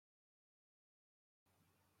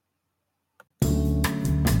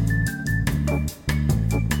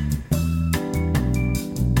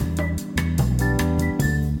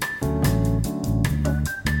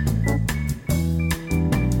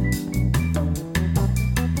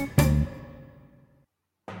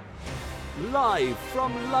Live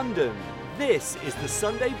from London, this is the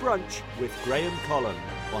Sunday Brunch with Graham Collum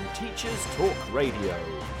on Teachers Talk Radio.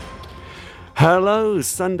 Hello,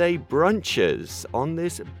 Sunday Brunchers, on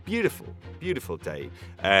this beautiful, beautiful day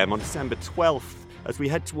on December 12th as we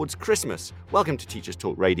head towards Christmas. Welcome to Teachers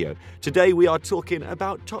Talk Radio. Today we are talking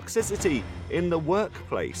about toxicity in the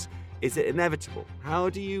workplace. Is it inevitable? How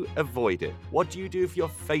do you avoid it? What do you do if you're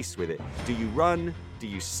faced with it? Do you run? Do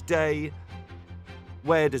you stay?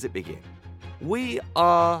 Where does it begin? We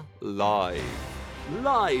are live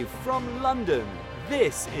from London.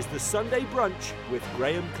 This is the Sunday Brunch with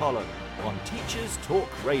Graham Collum on Teachers Talk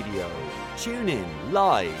Radio. Tune in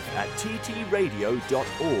live at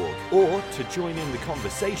ttradio.org, or to join in the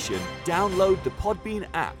conversation, download the Podbean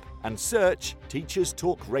app and search Teachers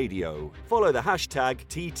Talk Radio. Follow the hashtag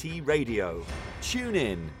TTRadio. Tune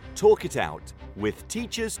in, talk it out with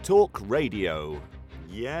Teachers Talk Radio.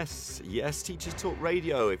 Yes, Teachers Talk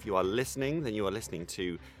Radio. If you are listening, then you are listening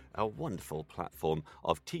to a wonderful platform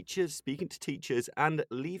of teachers speaking to teachers and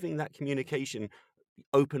leaving that communication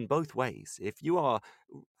open both ways. If you want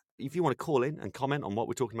to call in and comment on what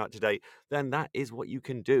we're talking about today, then that is what you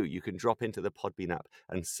can do. You can drop into the Podbean app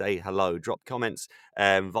and say hello, drop comments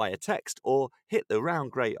via text, or hit the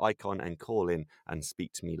round grey icon and call in and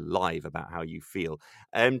speak to me live about how you feel.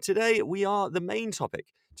 Today, the main topic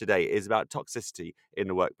today is about toxicity in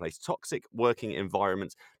the workplace, toxic working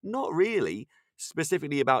environments. Not really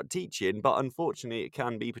specifically about teaching, but unfortunately it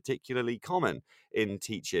can be particularly common in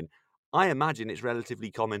teaching. I imagine it's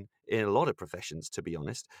relatively common in a lot of professions, to be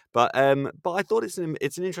honest. But I thought it's an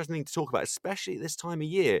interesting thing to talk about, especially at this time of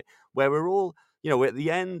year where we're all, we're at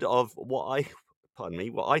the end of what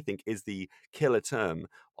I think is the killer term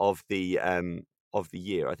of the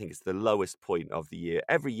year. I think it's the lowest point of the year.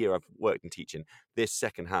 Every year I've worked in teaching, this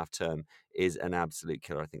second half term is an absolute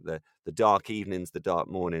killer. I think the dark evenings, the dark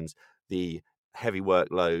mornings, the heavy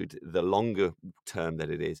workload, the longer term that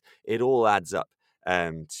it is, it all adds up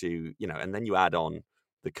to, and then you add on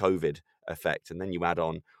the COVID effect, and then you add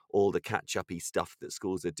on all the catch-uppy stuff that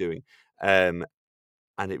schools are doing, and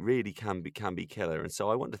it really can be killer. And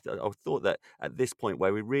so I thought that at this point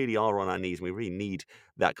where we really are on our knees and we really need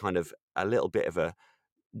that kind of a little bit of a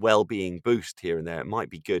well-being boost here and there, it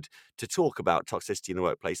might be good to talk about toxicity in the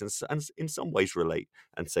workplace and in some ways relate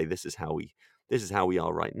and say this is how we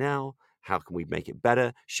are right now. How can we make it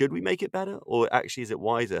better? Should we make it better? Or actually, is it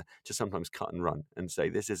wiser to sometimes cut and run and say,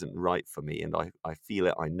 this isn't right for me, and I feel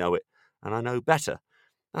it, I know it, and I know better?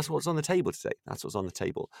 That's what's on the table today.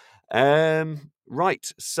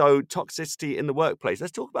 Right, so toxicity in the workplace.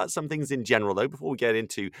 Let's talk about some things in general, though, before we get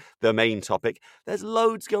into the main topic. There's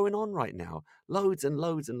loads going on right now. Loads and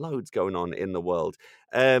loads and loads going on in the world.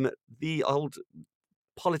 The old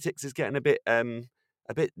politics is getting a bit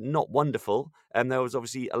not wonderful. And there was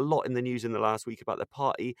obviously a lot in the news in the last week about the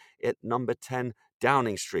party at number 10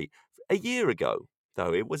 Downing Street. A year ago,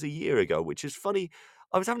 though, it was a year ago, which is funny.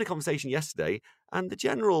 I was having a conversation yesterday, and the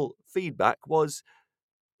general feedback was,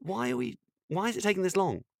 why is it taking this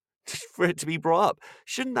long for it to be brought up?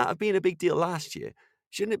 Shouldn't that have been a big deal last year?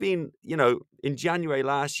 Shouldn't it have been, in January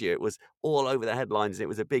last year, it was all over the headlines and it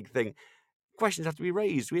was a big thing. Questions have to be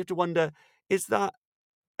raised. We have to wonder, is that,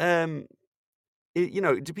 do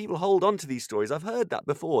people hold on to these stories? I've heard that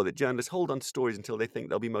before, that journalists hold on to stories until they think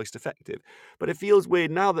they'll be most effective. But it feels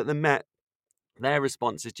weird now that the Met, their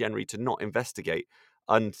response is generally to not investigate,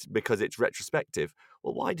 and because it's retrospective.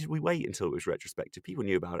 Well, why did we wait until it was retrospective? People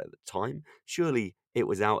knew about it at the time. Surely it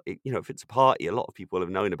was out. If it's a party, a lot of people have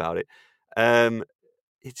known about it.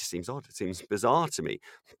 It just seems odd. It seems bizarre to me.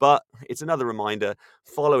 But it's another reminder,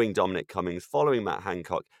 following Dominic Cummings, following Matt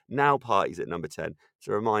Hancock, now parties at number 10. It's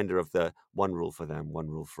a reminder of the one rule for them, one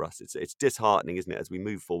rule for us. It's disheartening, isn't it, as we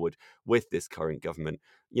move forward with this current government.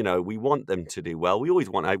 We want them to do well. We always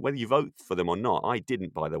want, whether you vote for them or not. I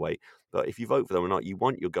didn't, by the way. But if you vote for them or not, you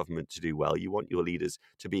want your government to do well. You want your leaders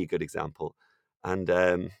to be a good example. And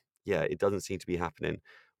it doesn't seem to be happening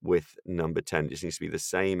with number 10. It just seems to be the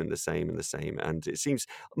same and the same and the same. And it seems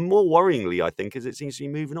more worryingly, I think, as it seems to be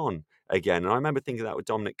moving on again. And I remember thinking that with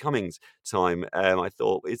Dominic Cummings' time. I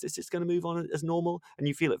thought, is this just going to move on as normal? And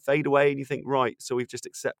you feel it fade away and you think, right, so we've just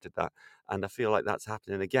accepted that. And I feel like that's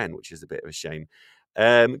happening again, which is a bit of a shame.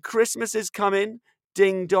 Christmas is coming.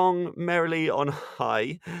 Ding dong, merrily on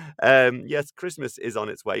high. Yes, Christmas is on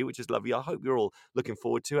its way, which is lovely. I hope you're all looking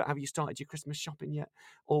forward to it. Have you started your Christmas shopping yet?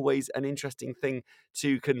 Always an interesting thing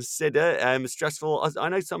to consider. Stressful. I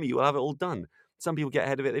know some of you will have it all done. Some people get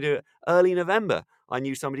ahead of it. They do it early November. I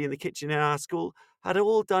knew somebody in the kitchen in our school had it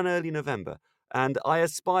all done early November. And I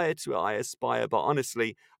aspire to it. But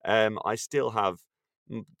honestly, I still have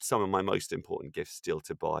some of my most important gifts still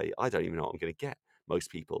to buy. I don't even know what I'm going to get most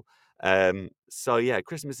people. So yeah,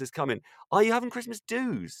 Christmas is coming. Are you having Christmas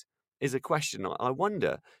dues? Is a question I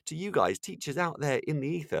wonder to you guys, teachers out there in the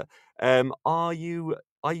ether. Are you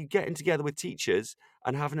getting together with teachers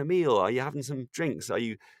and having a meal? Are you having some drinks? Are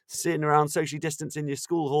you sitting around socially distanced in your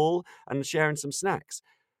school hall and sharing some snacks?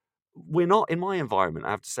 We're not in my environment,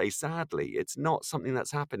 I have to say, sadly. It's not something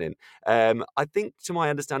that's happening. I think, to my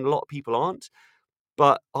understanding, a lot of people aren't.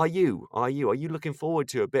 But are you? Are you looking forward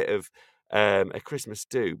to a bit of a Christmas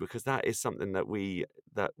do? Because that is something that we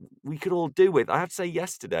could all do with. I have to say,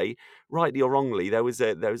 yesterday, rightly or wrongly, there was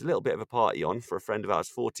a little bit of a party on for a friend of ours'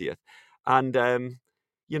 40th, and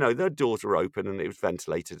the doors were open and it was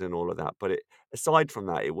ventilated and all of that. But aside from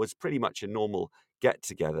that, it was pretty much a normal get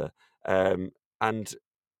together, and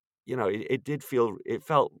it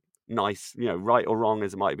felt nice, right or wrong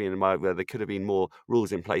as it might be in a moment where there could have been more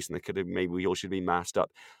rules in place and there could have maybe we all should be masked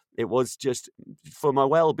up. It was just for my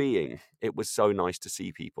well-being. It was so nice to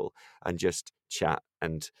see people and just chat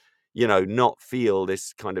and, not feel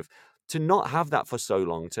this kind of to not have that for so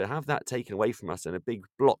long, to have that taken away from us and a big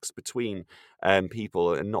blocks between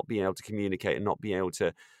people and not being able to communicate and not being able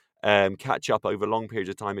to catch up over long periods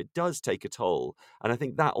of time. It does take a toll. And I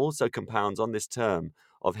think that also compounds on this term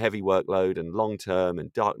of heavy workload and long term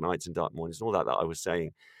and dark nights and dark mornings and all that I was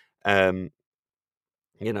saying. Um,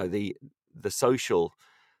 the social,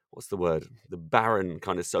 what's the word? The barren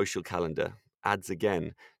kind of social calendar adds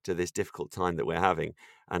again to this difficult time that we're having.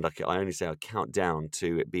 And I only say I count down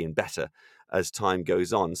to it being better as time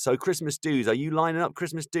goes on. So Christmas dues, are you lining up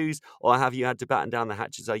Christmas dues or have you had to batten down the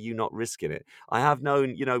hatches? Are you not risking it? I have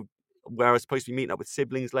known, where I was supposed to be meeting up with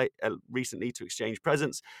siblings recently to exchange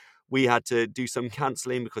presents, we had to do some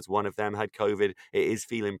cancelling because one of them had COVID. It is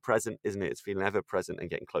feeling present, isn't it? It's feeling ever present and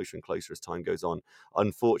getting closer and closer as time goes on,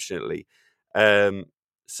 unfortunately. Um,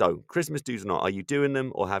 so, Christmas dues or not, are you doing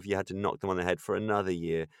them or have you had to knock them on the head for another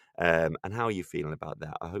year? And how are you feeling about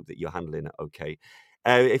that? I hope that you're handling it okay.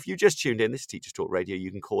 If you just tuned in, this is Teachers Talk Radio. You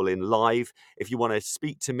can call in live. If you want to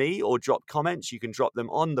speak to me or drop comments, you can drop them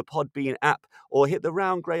on the Podbean app or hit the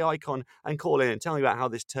round grey icon and call in and tell me about how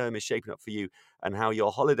this term is shaping up for you and how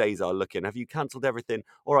your holidays are looking. Have you cancelled everything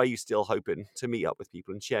or are you still hoping to meet up with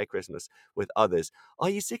people and share Christmas with others? Are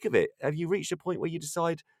you sick of it? Have you reached a point where you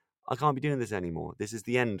decide, I can't be doing this anymore. This is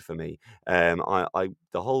the end for me. The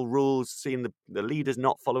whole rules, seeing the leaders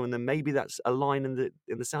not following them, maybe that's a line in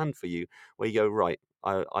the sand for you, where you go, right,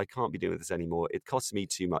 I can't be doing this anymore. It costs me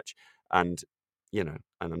too much, and and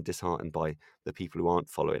I'm disheartened by the people who aren't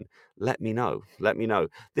following. Let me know. Let me know.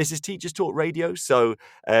 This is Teachers Talk Radio, so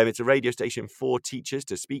it's a radio station for teachers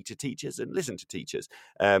to speak to teachers and listen to teachers.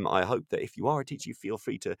 I hope that if you are a teacher, you feel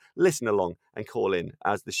free to listen along and call in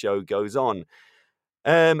as the show goes on.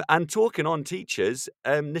 And talking on teachers,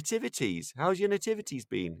 nativities. How's your nativities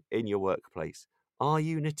been in your workplace? Are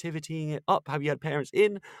you nativitying it up? Have you had parents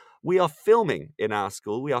in? We are filming in our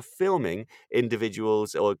school. We are filming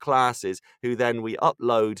individuals or classes who then we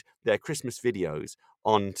upload their Christmas videos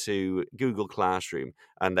onto Google Classroom,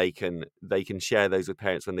 and they can share those with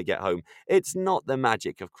parents when they get home. It's not the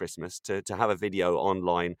magic of Christmas to have a video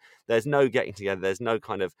online. There's no getting together. There's no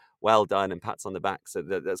kind of well done and pats on the back. So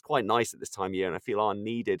that's quite nice at this time of year, and I feel are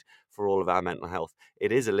needed for all of our mental health.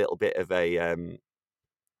 It is a little bit of a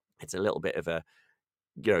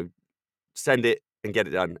you know send it and get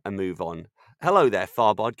it done and move on. Hello there,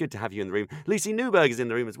 Farbod. Good to have you in the room. Lucy Newberg is in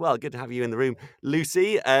the room as well. Good to have you in the room,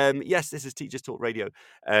 Lucy. Yes, this is Teachers Talk Radio.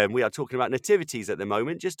 We are talking about nativities at the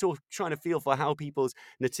moment, just trying to feel for how people's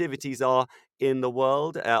nativities are in the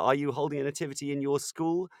world. Are you holding a nativity in your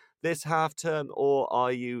school this half term, or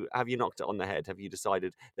have you knocked it on the head? Have you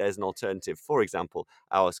decided there's an alternative? For example,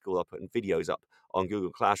 our school are putting videos up on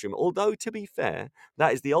Google Classroom, although to be fair,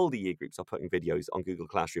 that is the older year groups are putting videos on Google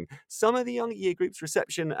Classroom. Some of the younger year groups,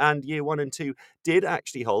 reception and year 1 and 2, did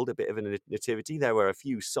actually hold a bit of a nativity. There were a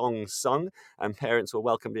few songs sung and parents were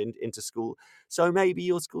welcomed into school. So maybe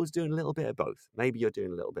your school's doing a little bit of both. Maybe you're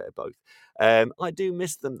doing a little bit of both. I do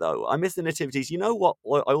miss them though. I miss the nativities. You know what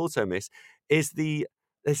I also miss is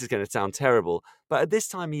this is going to sound terrible, but at this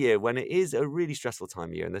time of year, when it is a really stressful time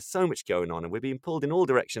of year and there's so much going on and we're being pulled in all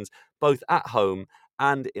directions, both at home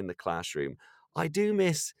and in the classroom, I do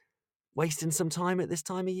miss wasting some time at this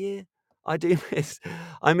time of year. I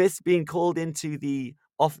miss being called into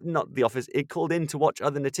not the office, called in to watch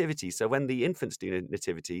other nativities. So when the infants do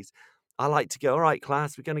nativities, I like to go, all right,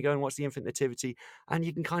 class, we're going to go and watch the infant nativity, and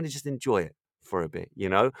you can kind of just enjoy it for a bit,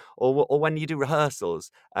 or when you do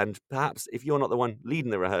rehearsals, and perhaps if you're not the one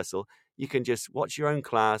leading the rehearsal, you can just watch your own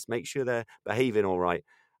class, make sure they're behaving all right,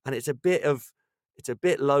 and it's a bit of it's a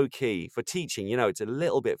bit low key for teaching. It's a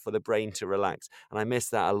little bit for the brain to relax, and I miss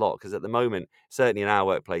that a lot because at the moment, certainly in our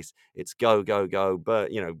workplace, it's go go go,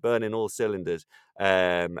 burning all cylinders,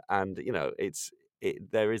 and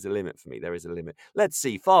there is a limit for me. There is a limit. Let's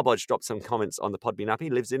see. Farbodge dropped some comments on the Podbean app.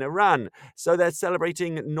 He lives in Iran, so they're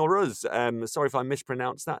celebrating Nowruz. Sorry if I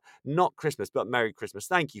mispronounced that. Not Christmas, but Merry Christmas.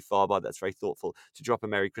 Thank you, Farbod. That's very thoughtful to drop a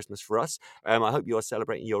Merry Christmas for us. I hope you are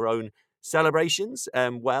celebrating your own celebrations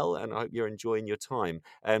well, and I hope you're enjoying your time.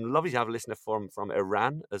 Lovely to have a listener from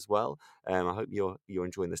Iran as well. I hope you're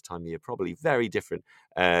enjoying this time of year. Probably very different.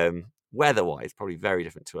 Weather-wise, probably very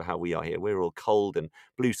different to how we are here. We're all cold and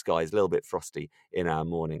blue skies, a little bit frosty in our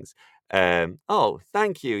mornings. Oh,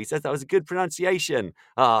 thank you. He says that was a good pronunciation.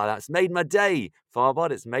 That's made my day.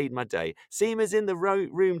 Farbod, it's made my day. Seema's in the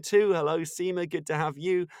room too. Hello, Seema. Good to have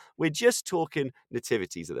you. We're just talking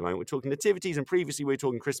nativities at the moment. We're talking nativities, and previously we were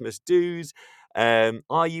talking Christmas do's.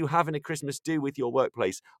 Are you having a Christmas do with your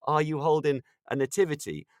workplace? Are you holding a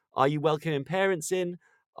nativity? Are you welcoming parents in?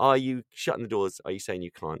 Are you shutting the doors? Are you saying you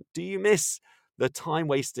can't? Do you miss the time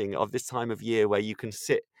wasting of this time of year where you can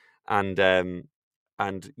sit and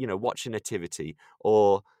watch a nativity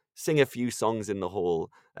or sing a few songs in the hall?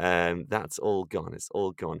 That's all gone. It's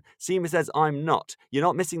all gone. Seema says, I'm not. You're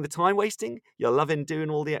not missing the time wasting. You're loving doing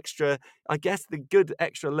all the extra. I guess the good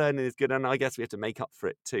extra learning is good, and I guess we have to make up for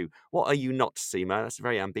it too. What are you not, Seema? That's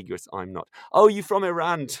very ambiguous. I'm not. Oh, you from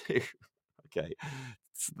Iran too? Okay.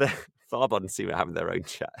 Farbod and Seema having their own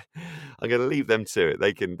chat. I'm going to leave them to it.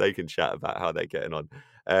 They can chat about how they're getting on.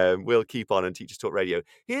 We'll keep on Teachers Talk Radio.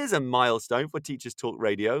 Here's a milestone for Teachers Talk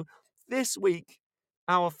Radio. This week,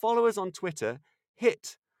 our followers on Twitter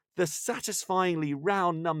hit the satisfyingly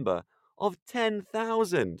round number of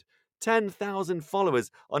 10,000. 10,000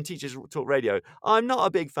 followers on Teachers Talk Radio. I'm not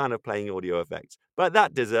a big fan of playing audio effects, but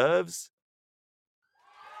that deserves...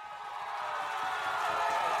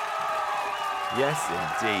 Yes,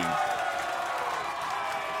 indeed.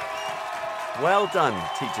 Well done,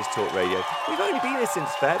 Teachers Talk Radio. We've only been here since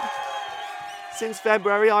Since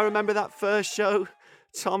February, I remember that first show.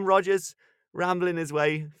 Tom Rogers rambling his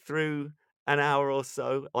way through an hour or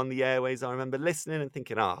so on the airways. I remember listening and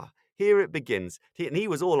thinking, here it begins. And he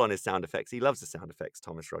was all on his sound effects. He loves the sound effects,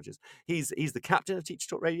 Thomas Rogers. He's the captain of Teacher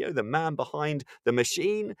Talk Radio, the man behind the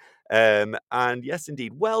machine. And yes,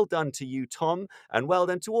 indeed, well done to you, Tom, and well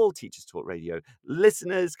done to all Teachers Talk Radio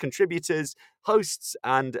listeners, contributors, hosts,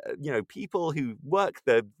 and people who work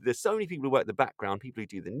there's so many people who work the background, people who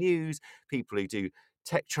do the news, people who do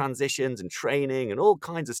tech transitions and training and all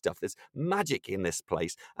kinds of stuff. There's magic in this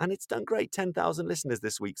place, and it's done great. 10,000 listeners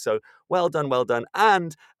this week, so well done, well done.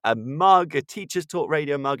 And a Teachers Talk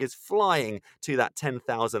Radio mug is flying to that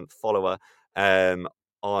 10,000th follower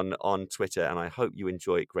on Twitter, and I hope you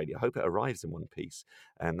enjoy it greatly. I hope it arrives in one piece,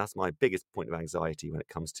 and that's my biggest point of anxiety when it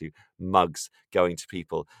comes to mugs going to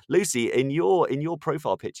people. Lucy, in your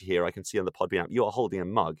profile picture here, I can see on the Podbean app, you are holding a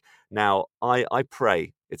mug. Now, I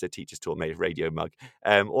pray it's a Teachers Talk Radio mug,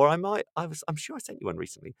 or I'm sure I sent you one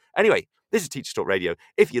recently. Anyway, this is Teachers Talk Radio.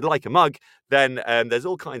 If you'd like a mug, then there's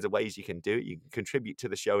all kinds of ways you can do it. You can contribute to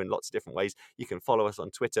the show in lots of different ways. You can follow us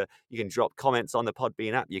on Twitter. You can drop comments on the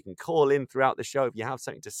Podbean app. You can call in throughout the show if you have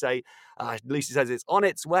something to say. Lucy says it's on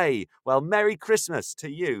its way. Well, Merry Christmas to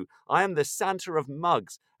you. I am the Santa of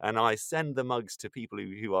mugs, and I send the mugs to people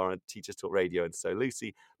who are on Teachers Talk Radio. And so,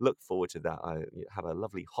 Lucy, look forward to that. I have a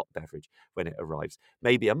lovely hot beverage when it arrives.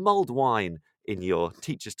 Maybe a mulled wine in your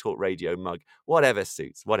Teachers Talk Radio mug. Whatever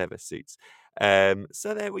suits.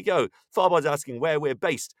 So there we go. Farbod's asking where we're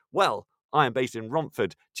based. Well, I am based in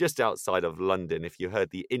Romford, just outside of London. If you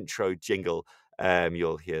heard the intro jingle,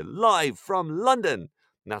 you'll hear live from London.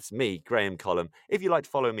 And that's me, Graham Collum. If you'd like to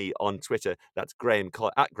follow me on Twitter, that's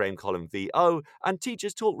at Graham Collum VO, and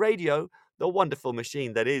Teachers Talk Radio, the wonderful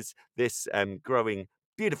machine that is this growing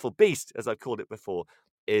beautiful beast, as I've called it before,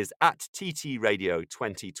 is at TT Radio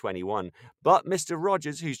 2021. But Mr.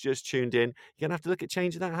 Rogers, who's just tuned in, you're going to have to look at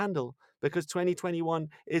changing that handle, because 2021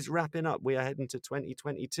 is wrapping up. We are heading to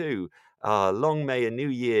 2022. Long may a new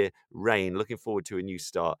year reign. Looking forward to a new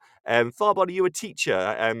start. Farbod, are you a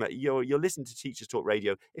teacher? You're listening to Teachers Talk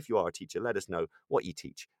Radio. If you are a teacher, let us know what you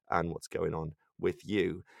teach and what's going on with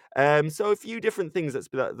you. So a few different things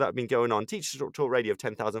that have been going on. Teachers Talk Radio have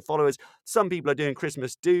 10,000 followers. Some people are doing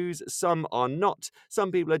Christmas do's, some are not.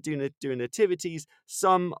 Some people are doing nativities,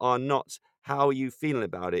 some are not. How are you feeling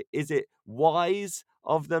about it? Is it wise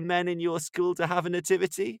of the men in your school to have a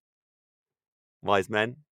nativity? Wise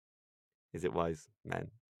men? Is it wise men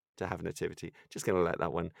to have a nativity? Just going to let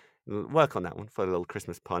that one work on that one for a little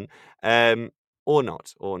Christmas pun. or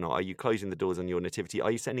not? Are you closing the doors on your nativity?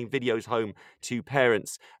 Are you sending videos home to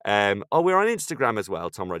parents? Oh, we're on Instagram as well,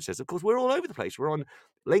 Tom Rogers says. Of course, we're all over the place. We're on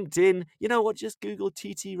LinkedIn. You know what? Just Google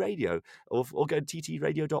TT Radio or go to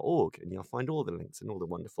ttradio.org and you'll find all the links and all the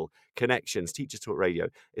wonderful connections. Teachers Talk Radio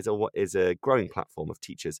is a growing platform of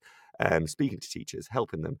teachers speaking to teachers,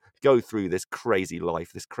 helping them go through this crazy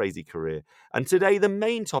life, this crazy career. And today, the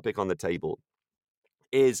main topic on the table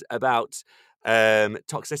is about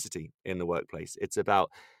toxicity in the workplace. It's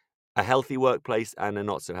about a healthy workplace and a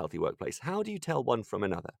not so healthy workplace. How do you tell one from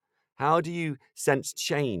another? How do you sense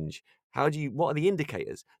change? What are the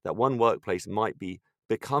indicators that one workplace might be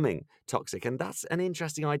becoming toxic? And that's an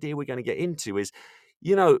interesting idea we're going to get into is,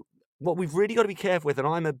 you know, what we've really got to be careful with. And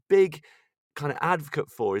I'm a big kind of advocate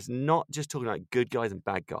for is not just talking about good guys and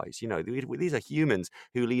bad guys. You know, these are humans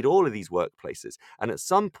who lead all of these workplaces. And at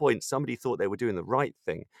some point, somebody thought they were doing the right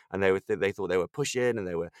thing, and they thought they were pushing, and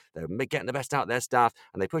they were getting the best out of their staff,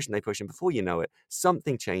 and they push and they push, and before you know it,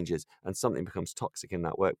 something changes and something becomes toxic in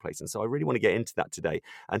that workplace. And so I really want to get into that today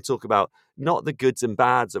and talk about not the goods and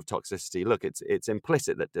bads of toxicity. Look, it's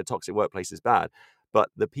implicit that a toxic workplace is bad, but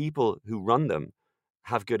the people who run them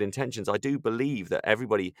have good intentions. I do believe that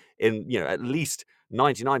everybody at least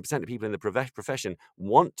 99% of people in the profession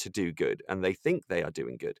want to do good and they think they are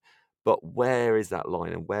doing good. But where is that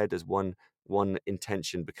line, and where does one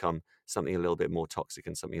intention become something a little bit more toxic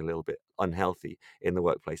and something a little bit unhealthy in the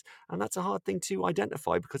workplace? And that's a hard thing to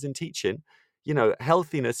identify, because in teaching,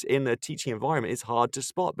 healthiness in a teaching environment is hard to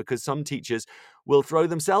spot, because some teachers will throw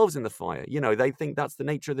themselves in the fire. They think that's the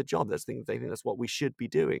nature of the job. They think that's what we should be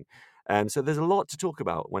doing. So there's a lot to talk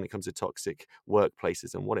about when it comes to toxic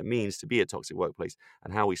workplaces and what it means to be a toxic workplace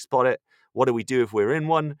and how we spot it. What do we do if we're in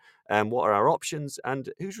one? What are our options? And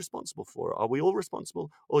who's responsible for it? Are we all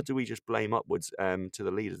responsible, or do we just blame upwards to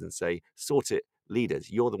the leaders and say, sort it,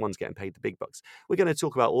 leaders, you're the ones getting paid the big bucks? We're going to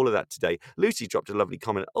talk about all of that today. Lucy dropped a lovely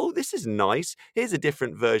comment. Oh, this is nice. Here's a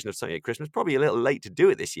different version of something at Christmas. Probably a little late to do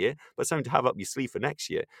it this year, but something to have up your sleeve for next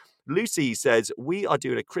year. Lucy says, we are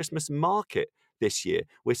doing a Christmas market this year.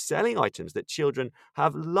 We're selling items that children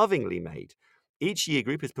have lovingly made. Each year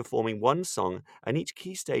group is performing one song, and each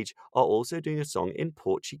key stage are also doing a song in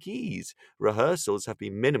Portuguese. Rehearsals have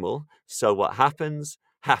been minimal, so what happens,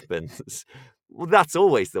 happens. Well, that's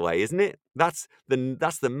always the way, isn't it? That's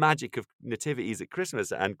the magic of nativities at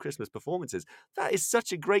Christmas and Christmas performances. That is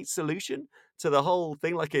such a great solution to the whole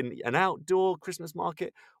thing, like in an outdoor Christmas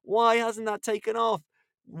market. Why hasn't that taken off?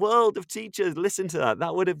 World of teachers, listen to that.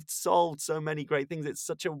 That would have solved so many great things. It's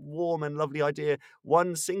such a warm and lovely idea.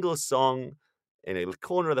 One single song in a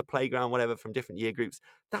corner of the playground, whatever, from different year groups.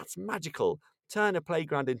 That's magical. Turn a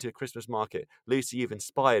playground into a Christmas market. Lucy, you've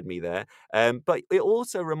inspired me there. But it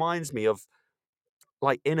also reminds me of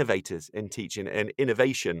like innovators in teaching and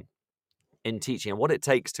innovation in teaching and what it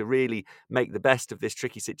takes to really make the best of this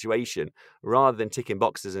tricky situation, rather than ticking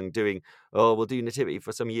boxes and doing, oh, we'll do nativity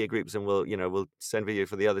for some year groups and we'll send video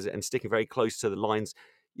for the others, and sticking very close to the lines,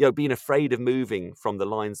 being afraid of moving from the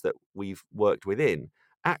lines that we've worked within.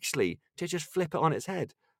 Actually, to just flip it on its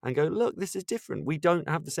head and go, look, this is different. We don't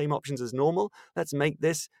have the same options as normal. Let's make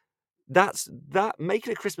this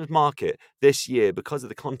making a Christmas market this year, because of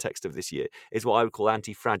the context of this year, is what I would call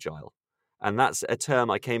anti-fragile. And that's a term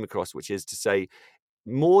I came across, which is to say,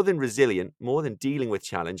 more than resilient, more than dealing with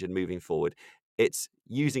challenge and moving forward, it's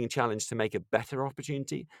using challenge to make a better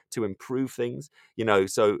opportunity, to improve things.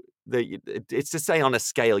 So it's to say, on a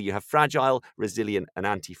scale, you have fragile, resilient, and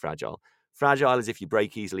anti-fragile. Fragile is if you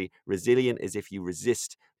break easily. Resilient is if you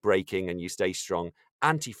resist breaking and you stay strong.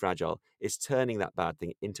 Anti-fragile is turning that bad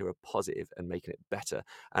thing into a positive and making it better.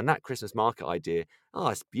 And that Christmas market idea,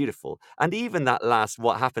 it's beautiful. And even that last,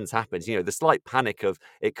 what happens, happens, the slight panic of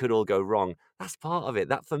it could all go wrong, that's part of it.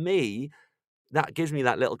 That, for me, that gives me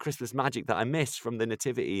that little Christmas magic that I miss from the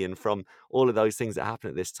nativity and from all of those things that happen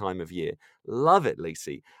at this time of year. Love it,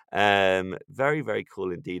 Lucy. Very, very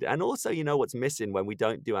cool indeed. And also, what's missing when we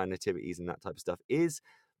don't do our nativities and that type of stuff is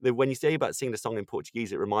when you say about singing a song in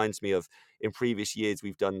Portuguese, it reminds me of, in previous years,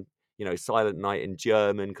 we've done, Silent Night in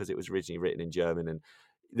German, because it was originally written in German. And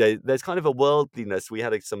there's kind of a worldliness. We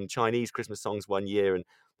had some Chinese Christmas songs one year, and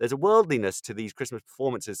there's a worldliness to these Christmas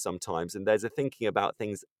performances sometimes, and there's a thinking about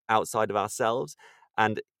things outside of ourselves.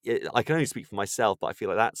 And I can only speak for myself, but I feel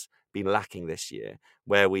like that's been lacking this year,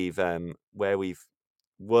 where we've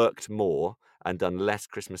worked more and done less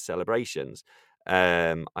Christmas celebrations.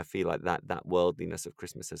 I feel like that worldliness of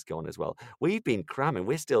Christmas has gone as well. We've been cramming.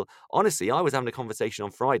 We're still, honestly, I was having a conversation on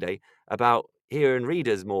Friday about hearing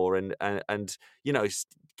readers more and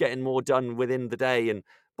getting more done within the day, and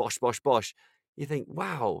bosh, bosh, bosh. You think,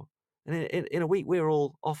 wow, And in a week, we're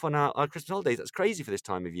all off on our Christmas holidays. That's crazy for this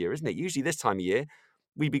time of year, isn't it? Usually this time of year,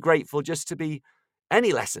 we'd be grateful just to be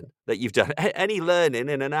any lesson that you've done, any learning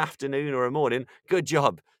in an afternoon or a morning. Good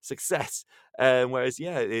job, success. Whereas,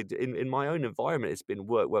 yeah, in my own environment, it's been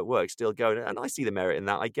work, work, work, still going. And I see the merit in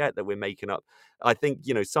that. I get that we're making up. I think,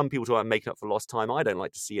 some people talk about making up for lost time. I don't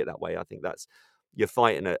like to see it that way. I think you're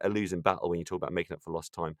fighting a losing battle when you talk about making up for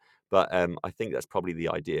lost time. But I think that's probably the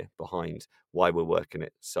idea behind why we're working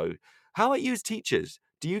it. So how about you as teachers?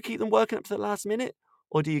 Do you keep them working up to the last minute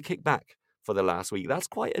or do you kick back for the last week? That's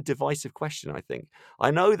quite a divisive question, I think.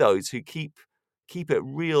 I know those who keep it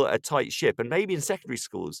a tight ship, and maybe in secondary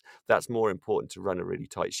schools that's more important to run a really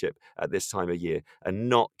tight ship at this time of year and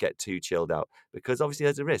not get too chilled out, because obviously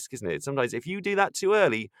there's a risk, isn't it? Sometimes if you do that too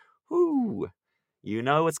early, whoo, you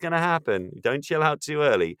know what's going to happen. Don't chill out too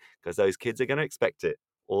early, because those kids are going to expect it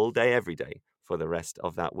all day, every day for the rest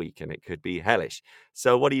of that week, and it could be hellish.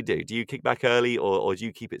 So what do you do? Do you kick back early, or do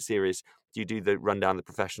you keep it serious? Do you do the run down the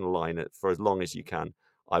professional line for as long as you can?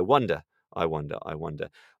 I wonder. I wonder.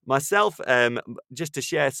 Myself, just to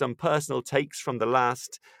share some personal takes from the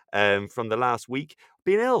last week.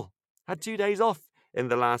 Been ill. Had 2 days off in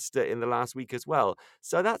the last week as well.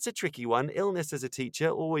 So that's a tricky one. Illness as a teacher,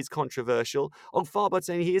 always controversial. Oh, Farbod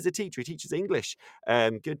saying he is a teacher. He teaches English.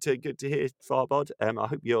 Good to hear, Farbod. I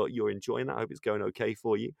hope you're enjoying that. I hope it's going okay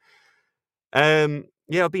for you.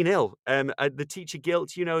 Yeah, I've been ill. The teacher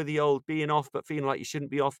guilt, the old being off but feeling like you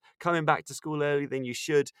shouldn't be off, coming back to school earlier than you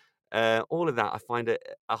should. All of that, I find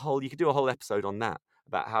you could do a whole episode on that,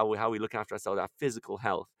 about how we look after ourselves, our physical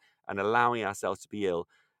health, and allowing ourselves to be ill,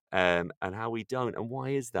 and how we don't, and why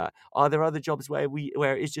is that? Are there other jobs where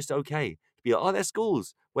it's just okay to be ill? Are there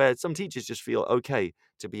schools where some teachers just feel okay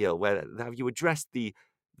to be ill? Where have you addressed the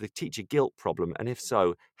teacher guilt problem? And if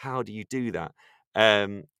so, how do you do that?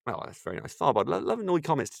 Well, that's very nice. Farbod, loving all your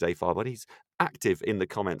comments today, Farbod. He's active in the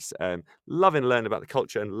comments, loving learning about the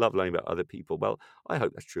culture and love learning about other people. Well, I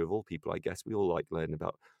hope that's true of all people, I guess. We all like learning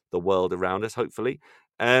about the world around us, hopefully.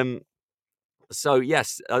 So,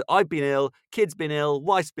 yes, I've been ill, kids been ill,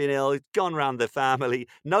 wife's been ill, gone round the family.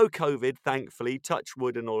 No COVID, thankfully, touch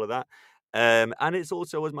wood and all of that. And it's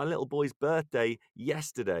also was my little boy's birthday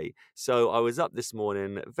yesterday. So I was up this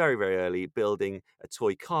morning very, very early building a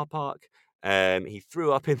toy car park. He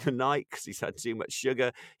threw up in the night because he's had too much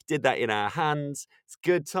sugar. He did that in our hands. It's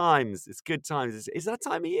good times. It's good times. It's that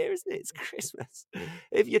time of year, isn't it? It's Christmas.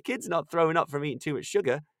 If your kid's not throwing up from eating too much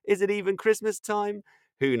sugar, is it even Christmas time?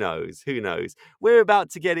 Who knows? Who knows? We're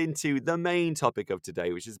about to get into the main topic of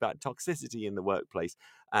today, which is about toxicity in the workplace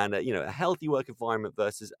and, a healthy work environment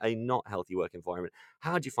versus a not healthy work environment.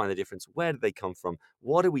 How do you find the difference? Where do they come from?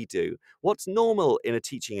 What do we do? What's normal in a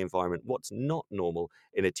teaching environment? What's not normal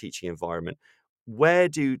in a teaching environment? Where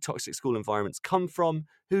do toxic school environments come from?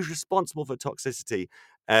 Who's responsible for toxicity?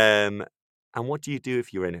 And what do you do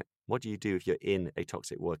if you're in it? What do you do if you're in a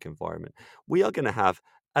toxic work environment? We are going to have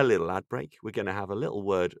a little ad break. We're going to have a little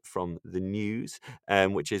word from the news,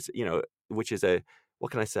 which is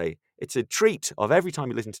what can I say? It's a treat of every time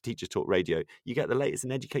you listen to Teachers Talk Radio, you get the latest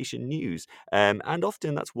in education news. And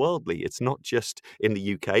often that's worldly. It's not just in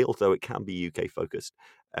the UK, although it can be UK focused.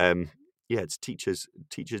 Yeah, it's teachers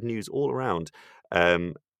news all around.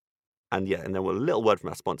 And then a little word from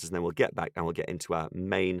our sponsors, and then we'll get back and we'll get into our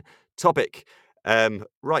main topic.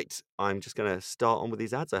 Right, I'm just going to start on with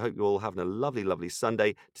these ads. I hope you're all having a lovely, lovely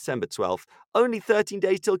Sunday, December 12th. Only 13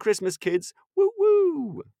 days till Christmas, kids. Woo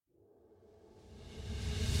woo!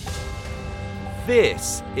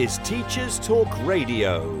 This is Teachers Talk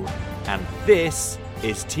Radio, and this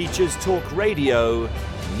is Teachers Talk Radio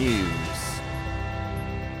News.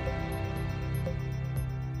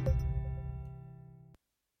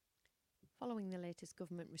 Following the latest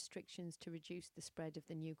government restrictions to reduce the spread of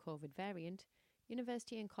the new COVID variant,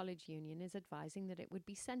 University and College Union is advising that it would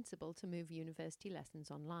be sensible to move university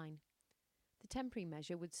lessons online. The temporary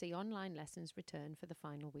measure would see online lessons return for the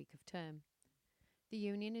final week of term. The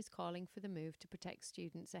union is calling for the move to protect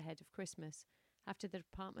students ahead of Christmas, after the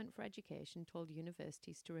Department for Education told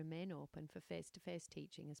universities to remain open for face-to-face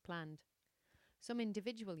teaching as planned. Some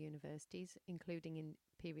individual universities, including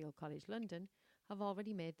Imperial College London, have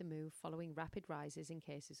already made the move following rapid rises in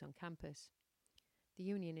cases on campus. The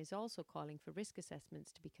union is also calling for risk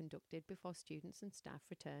assessments to be conducted before students and staff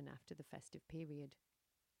return after the festive period.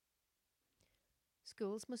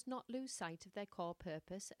 Schools must not lose sight of their core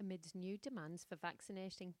purpose amidst new demands for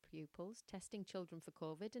vaccinating pupils, testing children for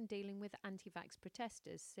COVID and dealing with anti-vax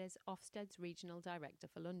protesters, says Ofsted's Regional Director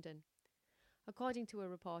for London. According to a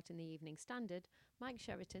report in the Evening Standard, Mike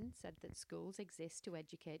Sheraton said that schools exist to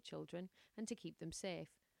educate children and to keep them safe,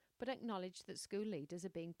 but acknowledged that school leaders are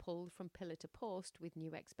being pulled from pillar to post with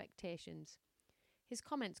new expectations. His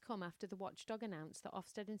comments come after the watchdog announced that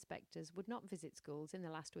Ofsted inspectors would not visit schools in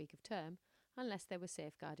the last week of term unless there were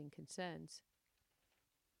safeguarding concerns.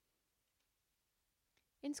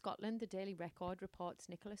 In Scotland, the Daily Record reports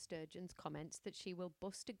Nicola Sturgeon's comments that she will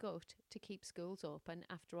bust a gut to keep schools open,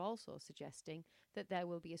 after also suggesting that there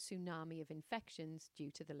will be a tsunami of infections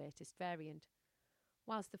due to the latest variant.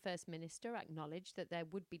 Whilst the First Minister acknowledged that there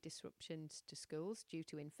would be disruptions to schools due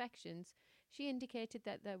to infections, she indicated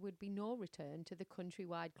that there would be no return to the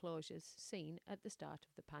countrywide closures seen at the start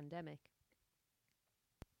of the pandemic.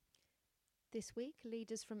 This week,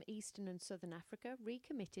 leaders from Eastern and Southern Africa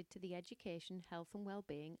recommitted to the education, health and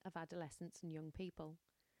well-being of adolescents and young people.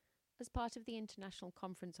 As part of the International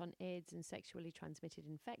Conference on AIDS and Sexually Transmitted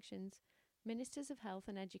Infections, Ministers of Health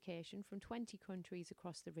and Education from 20 countries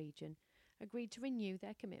across the region agreed to renew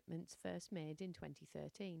their commitments first made in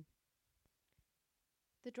 2013.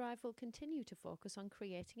 The drive will continue to focus on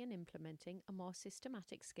creating and implementing a more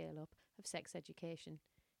systematic scale-up of sex education,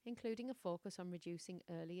 including a focus on reducing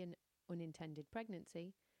early and unintended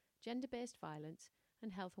pregnancy, gender-based violence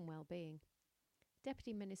and health and well-being.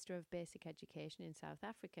 Deputy Minister of Basic Education in South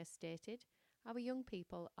Africa stated, "Our young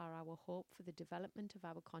people are our hope for the development of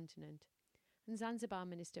our continent." And Zanzibar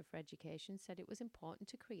Minister for Education said it was important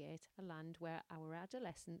to create a land where our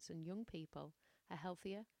adolescents and young people are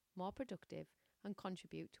healthier, more productive and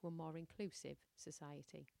contribute to a more inclusive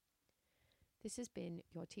society. This has been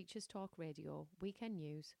your Teachers Talk Radio Weekend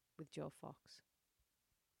News with Joe Fox.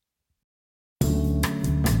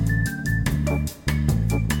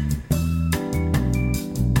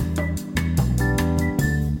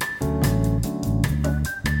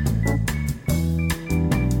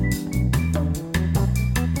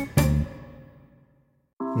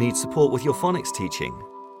 Need support with your phonics teaching?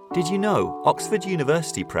 Did you know Oxford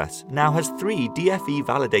University Press now has 3 DFE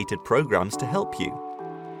validated programs to help you?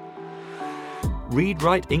 Read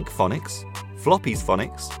Write Inc Phonics, Floppy's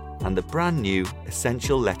Phonics, and the brand new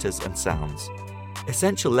Essential Letters and Sounds.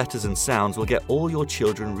 Essential Letters and Sounds will get all your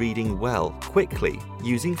children reading well, quickly,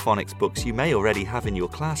 using phonics books you may already have in your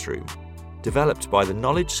classroom. Developed by the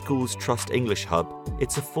Knowledge Schools Trust English Hub,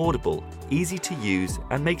 it's affordable, easy to use,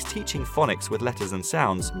 and makes teaching phonics with letters and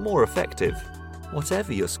sounds more effective.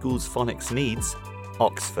 Whatever your school's phonics needs,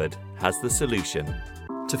 Oxford has the solution.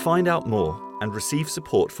 To find out more and receive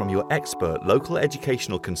support from your expert local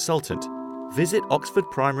educational consultant, visit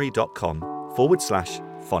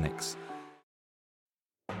oxfordprimary.com/phonics.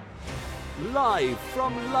 Live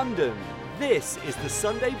from London, this is the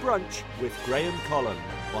Sunday Brunch with Graham Collum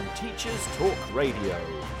on Teachers Talk Radio.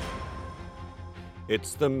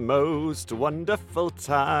 It's the most wonderful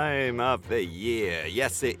time of the year.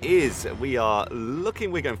 Yes, it is. We're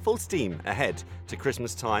going full steam ahead to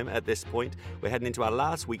Christmas time at this point. We're heading into our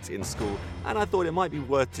last weeks in school, and I thought it might be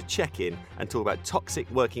worth to check in and talk about toxic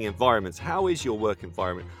working environments. How is your work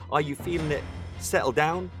environment? Are you feeling it settle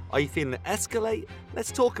down? Are you feeling it escalate?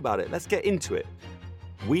 Let's talk about it. Let's get into it.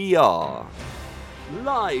 We are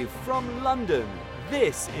live from London.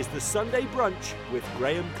 This is the Sunday Brunch with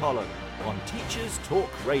Graham Collum on Teachers Talk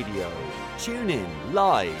Radio. Tune in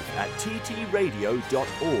live at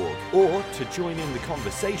ttradio.org, or to join in the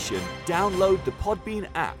conversation, download the Podbean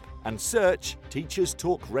app and search Teachers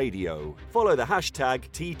Talk Radio. Follow the hashtag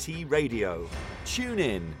TTRadio. Tune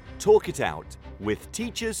in, talk it out with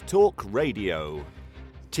Teachers Talk Radio.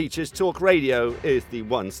 Teachers Talk Radio is the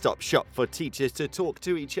one-stop shop for teachers to talk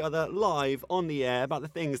to each other live on the air about the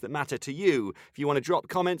things that matter to you. If you want to drop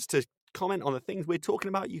comments to comment on the things we're talking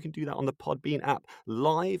about, you can do that on the Podbean app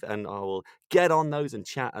live, and I will get on those and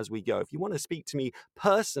chat as we go. If you want to speak to me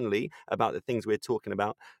personally about the things we're talking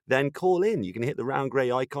about, then call in. You can hit the round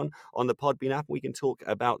grey icon on the Podbean app. We can talk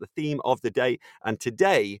about the theme of the day, and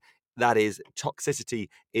today that is toxicity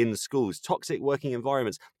in schools. Toxic working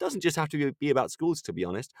environments doesn't just have to be about schools, to be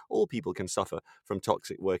honest. All people can suffer from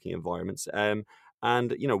toxic working environments.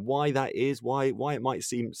 And you know why that is, why it might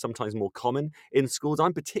seem sometimes more common in schools.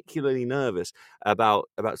 I'm particularly nervous about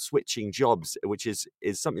switching jobs, which is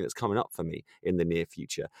something that's coming up for me in the near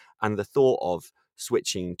future. And the thought of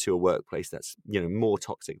switching to a workplace that's more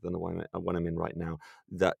toxic than the one I'm in right now,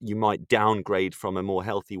 that you might downgrade from a more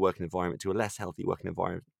healthy working environment to a less healthy working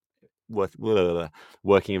environment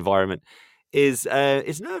is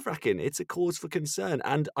nerve-wracking. It's a cause for concern,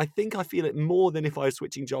 and I think I feel it more than if I was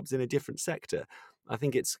switching jobs in a different sector. I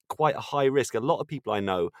think it's quite a high risk. A lot of people I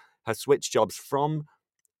know have switched jobs from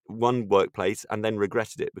one workplace and then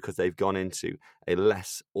regretted it because they've gone into a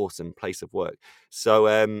less awesome place of work. So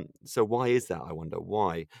why is that? I wonder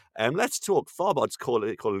why. Let's talk. Farbod's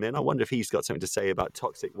calling in. I wonder if he's got something to say about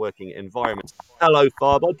toxic working environments. Hello,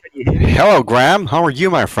 Farbod. Can you hear me? Hello, Graham. How are you,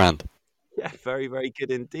 my friend? Yeah, very, very good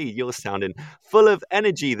indeed. You're sounding full of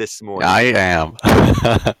energy this morning. I am.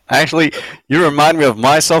 Actually, you remind me of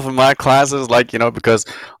myself in my classes, because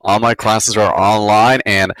all my classes are online,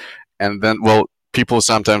 and then, well, people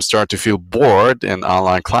sometimes start to feel bored in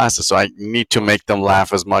online classes, so I need to make them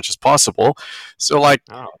laugh as much as possible. So,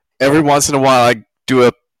 every once in a while, I do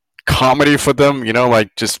a comedy for them,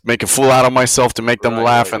 just make a fool out of myself to make them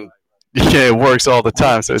laugh, and yeah, it works all the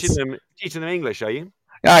time. So teaching them English, are you?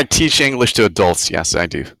 I teach English to adults. Yes, I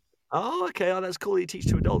do. Oh, okay. Oh, that's cool. You teach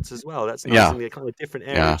to adults as well. That's nice. And a kind of different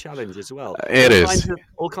area challenge as well. It is.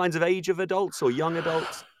 All kinds of age of adults or young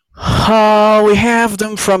adults? We have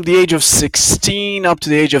them from the age of 16 up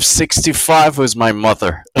to the age of 65, who's my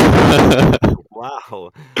mother. Wow.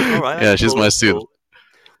 All right. Yeah, she's my student. Cool.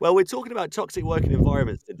 Well, we're talking about toxic working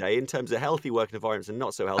environments today in terms of healthy working environments and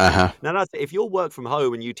not so healthy. Now, if you work from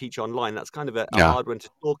home and you teach online, that's kind of a hard one to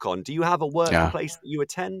talk on. Do you have a workplace that you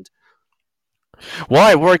attend? Well,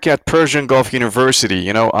 I work at Persian Gulf University.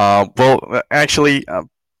 Actually,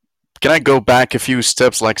 can I go back a few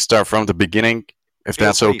steps, start from the beginning, if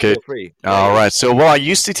that's okay? Feel free. All right. So, I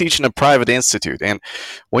used to teach in a private institute, and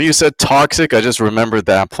when you said toxic, I just remembered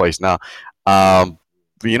that place. Now,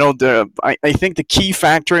 I think the key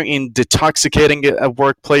factor in detoxicating a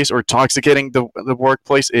workplace or toxicating the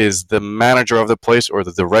workplace is the manager of the place or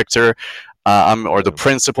the director, or the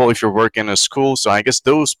principal if you're working in a school. So I guess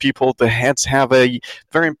those people, the heads, have a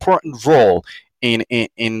very important role in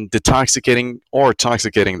detoxicating or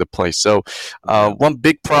toxicating the place. So one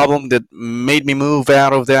big problem that made me move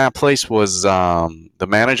out of that place was the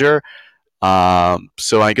manager.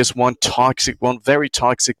 So I guess one very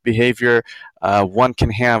toxic behavior one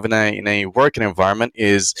can have in a working environment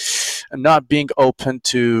is not being open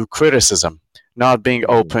to criticism, not being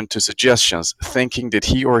open to suggestions, thinking that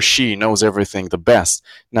he or she knows everything the best.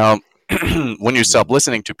 Now, when you stop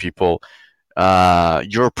listening to people,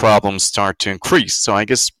 your problems start to increase. So I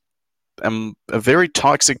guess a very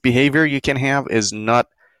toxic behavior you can have is not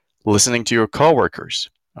listening to your coworkers.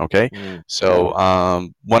 Okay, so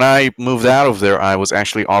when I moved out of there, I was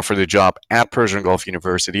actually offered a job at Persian Gulf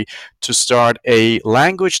University to start a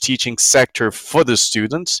language teaching sector for the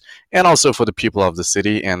students and also for the people of the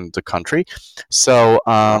city and the country. So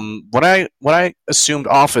when I assumed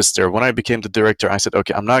office there, when I became the director, I said,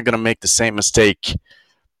 okay, I'm not going to make the same mistake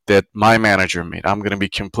that my manager made. I'm going to be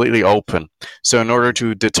completely open. So in order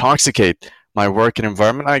to detoxicate my working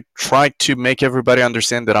environment, I try to make everybody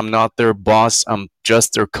understand that I'm not their boss. I'm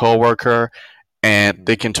just their coworker, and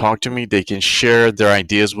they can talk to me. They can share their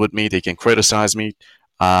ideas with me. They can criticize me,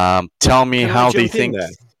 tell me how they think.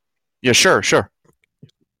 Yeah, sure.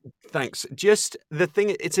 Thanks. Just the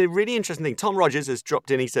thing, it's a really interesting thing. Tom Rogers has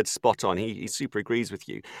dropped in. He said spot on. He super agrees with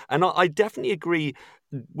you. And I definitely agree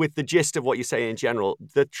with the gist of what you're saying in general.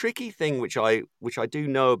 The tricky thing, which I do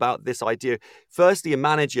know about this idea, firstly, a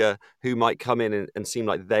manager who might come in and seem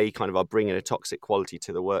like they kind of are bringing a toxic quality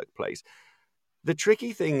to the workplace. The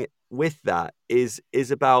tricky thing with that is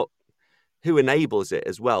about who enables it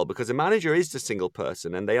as well, because a manager is a single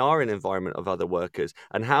person and they are in an environment of other workers,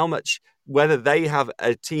 and how much, whether they have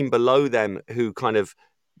a team below them who kind of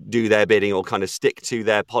do their bidding or kind of stick to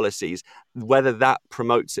their policies, whether that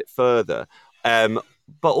promotes it further.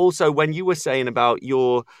 But also when you were saying about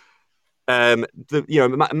your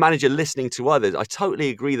manager listening to others, I totally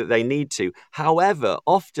agree that they need to. However,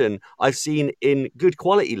 often I've seen in good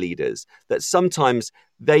quality leaders that sometimes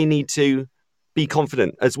they need to be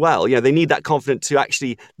confident as well. They need that confidence to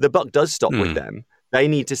actually, the buck does stop with them. They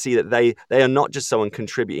need to see that they are not just someone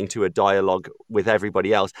contributing to a dialogue with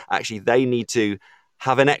everybody else. Actually, they need to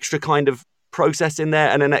have an extra kind of process in there,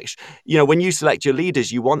 and an extra, when you select your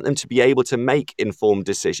leaders, you want them to be able to make informed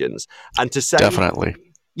decisions and to say, definitely,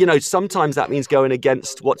 sometimes that means going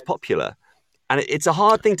against what's popular. And it's a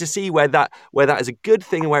hard thing to see where that is a good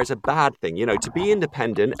thing and where it's a bad thing, to be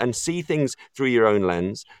independent and see things through your own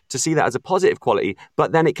lens, to see that as a positive quality,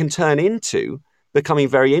 but then it can turn into becoming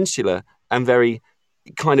very insular and very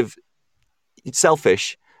kind of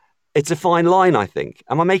selfish. It's a fine line, I think.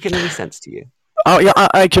 Am I making any sense to you? Oh yeah,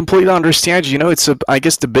 I completely understand. I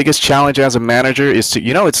guess the biggest challenge as a manager is to,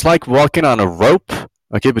 it's like walking on a rope,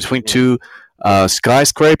 okay, between two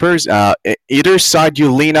skyscrapers. Either side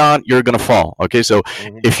you lean on, you're gonna fall. Okay, so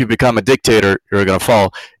if you become a dictator, you're gonna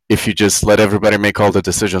fall. If you just let everybody make all the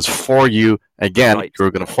decisions for you, again, you're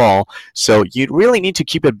gonna fall. So you really need to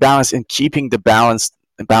keep it balanced, and keeping the balance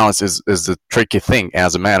Balance is the tricky thing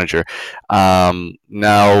as a manager. Now,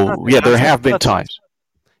 Perfect. yeah, there Answer. have been Perfect. times.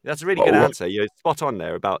 That's a really good Well, answer. You're spot on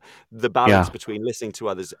there about the balance yeah, between listening to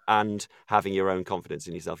others and having your own confidence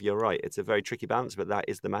in yourself. You're right. It's a very tricky balance, but that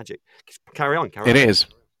is the magic. Carry on. Carry it on. is.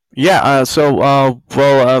 Yeah,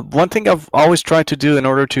 one thing I've always tried to do in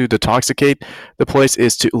order to detoxicate the place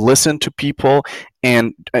is to listen to people.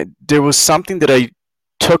 And there was something that I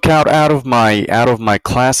took out of my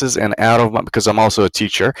classes and out of my, because I'm also a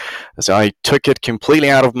teacher, so I took it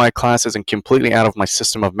completely out of my classes and completely out of my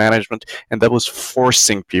system of management, and that was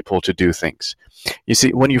forcing people to do things. You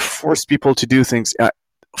see, when you force people to do things,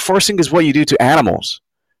 forcing is what you do to animals,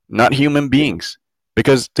 not human beings,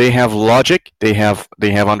 because they have logic, they have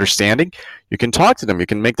understanding. You can talk to them, you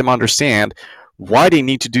can make them understand why they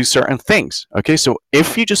need to do certain things. Okay, so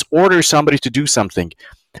if you just order somebody to do something,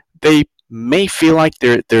 they may feel like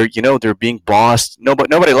they're being bossed.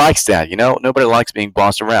 Nobody likes that. Nobody likes being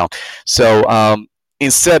bossed around. So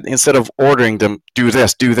instead of ordering them, do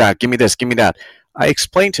this, do that, give me this, give me that, I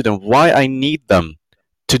explain to them why I need them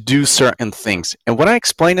to do certain things. And when I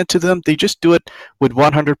explain it to them, they just do it with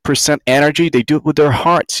 100% energy. They do it with their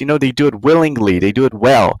hearts. They do it willingly. They do it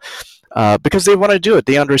well, because they want to do it.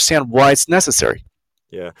 They understand why it's necessary.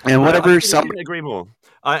 Yeah, And I whenever some couldn't agree more.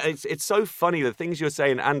 It's so funny the things you're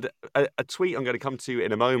saying, and a tweet I'm going to come to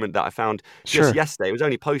in a moment that I found just Sure. yesterday. It was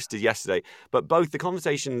only posted yesterday, but both the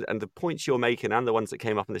conversation and the points you're making and the ones that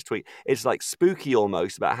came up in this tweet, it's like spooky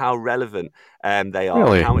almost about how relevant they are and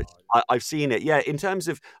Really? how much I've seen it. Yeah, in terms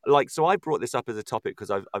of like, so I brought this up as a topic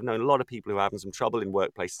because I've known a lot of people who are having some trouble in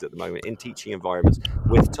workplaces at the moment, in teaching environments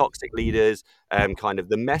with toxic leaders. Kind of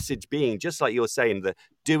the message being just like you're saying, the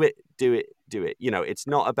do it, do it, do it. It's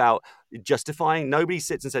not about justifying. Nobody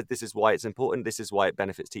sits and says this is why it's important, this is why it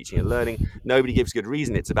benefits teaching and learning. Nobody gives good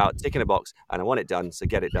reason. It's about ticking a box and I want it done, so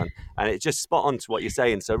get it done. And it's just spot on to what you're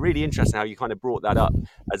saying. So really interesting how you kind of brought that up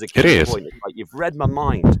as a It key is. point. It's like you've read my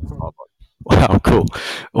mind, Father. Wow, cool.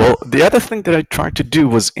 Well, the other thing that I tried to do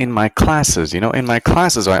was in my classes. In my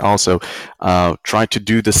classes, I also tried to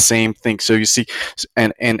do the same thing. So you see,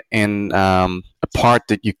 and a part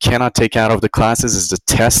that you cannot take out of the classes is the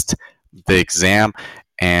test, the exam,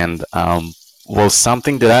 and well,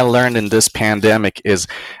 something that I learned in this pandemic is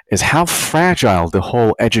how fragile the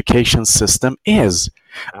whole education system is.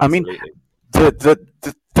 I mean,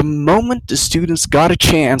 Absolutely. the moment the students got a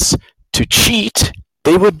chance to cheat,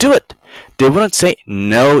 they would do it. They wouldn't say,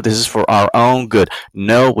 no, this is for our own good.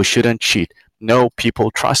 No, we shouldn't cheat. No,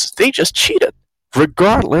 people trust us. They just cheated.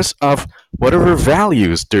 Regardless of whatever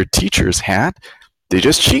values their teachers had, they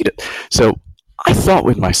just cheated. So I thought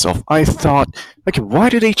with myself, okay, why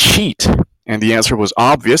do they cheat? And the answer was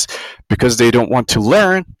obvious, because they don't want to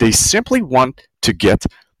learn. They simply want to get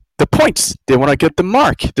the points. They want to get the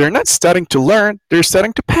mark. They're not studying to learn, they're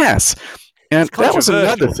studying to pass. It's And that was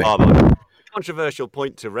another controversial, thing. Father. Controversial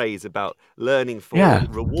point to raise about learning for Yeah,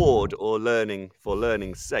 reward or learning for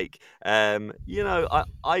learning's sake.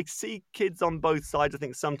 I see kids on both sides. I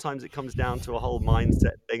think sometimes it comes down to a whole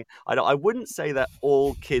mindset thing. I wouldn't say that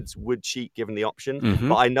all kids would cheat given the option, hmm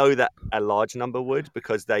but I know that a large number would,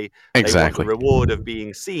 because they want the exactly. reward of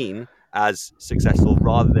being seen as successful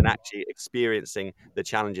rather than actually experiencing the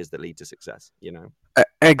challenges that lead to success.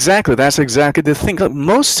 Exactly. That's exactly the thing. Like,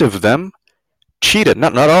 most of them cheated.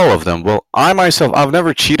 Not all of them. Well, I myself, I've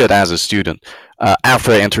never cheated as a student.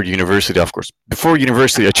 After I entered university, of course. Before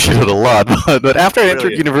university, I cheated a lot, but after I entered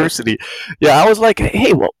Brilliant. university, yeah, I was like,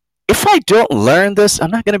 hey, well, if I don't learn this, I'm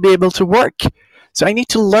not going to be able to work. So I need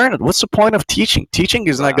to learn it. What's the point of teaching? Teaching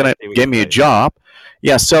is not Right, I going to see what get you're me a saying. job.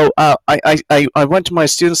 Yeah, so I went to my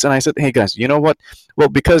students and I said, hey guys, you know what? Well,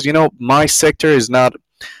 because my sector is not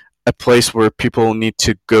a place where people need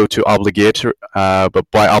to go to obligator, but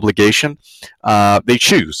by obligation, they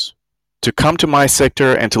choose to come to my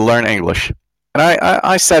sector and to learn English. And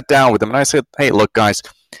I sat down with them and I said, hey, look, guys,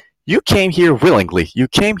 you came here willingly. You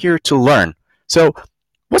came here to learn. So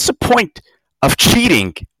what's the point of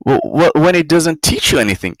cheating when it doesn't teach you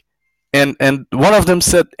anything? And one of them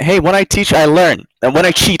said, hey, when I teach, I learn. And when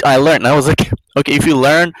I cheat, I learn. And I was like, okay, if you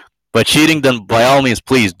learn by cheating, then by all means,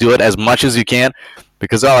 please do it as much as you can,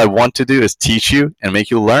 because all I want to do is teach you and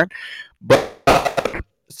make you learn. But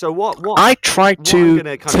So what I try what I'm to going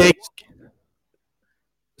to kind of take,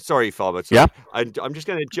 sorry, Father, yeah, sorry. I'm just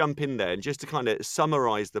going to jump in there and just to kind of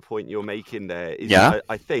summarize the point you're making there is yeah,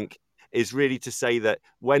 I think is really to say that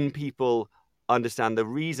when people understand the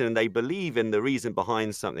reason and they believe in the reason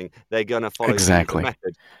behind something, they're going to follow through with the exactly,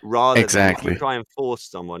 method rather than if you exactly. try and force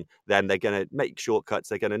someone, then they're going to make shortcuts.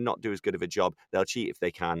 They're going to not do as good of a job. They'll cheat if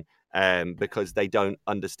they can, because they don't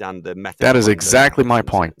understand the method That is behind learning exactly my in a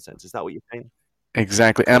point. certain sense. Is that what you're saying?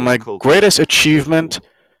 Exactly. And Cool.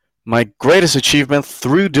 my greatest achievement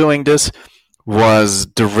through doing this was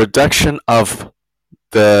the reduction of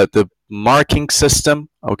the marking system,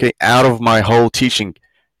 okay, out of my whole teaching.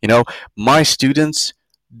 You know, my students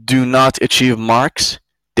do not achieve marks.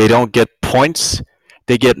 They don't get points.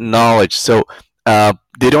 They get knowledge. So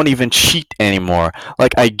they don't even cheat anymore.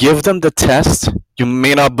 Like I give them the test. You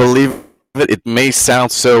may not believe it. It may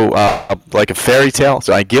sound so like a fairy tale.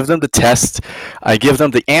 So I give them the test. I give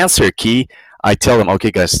them the answer key. I tell them,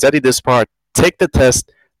 okay, guys, study this part. Take the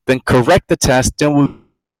test. Then correct the test. Then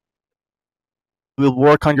we'll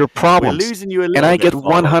work on your We're problems. losing you a And little I bit, get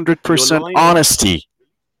Farbod. 100% honesty.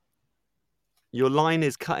 Your line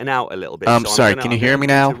is cutting out a little bit. I'm so sorry, can you hear me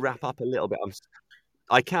now? To wrap up a little bit.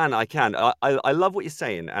 I can. I love what you're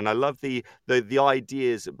saying, and I love the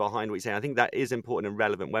ideas behind what you're saying. I think that is important and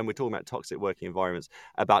relevant when we're talking about toxic working environments,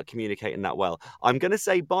 about communicating that well. I'm going to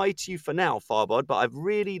say bye to you for now, Farbod, but I've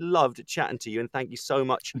really loved chatting to you, and thank you so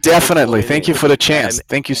much. Definitely. Thank you for the chance.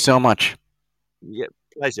 Thank you so much. Yeah,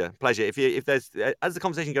 pleasure. If there's as the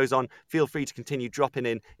conversation goes on, feel free to continue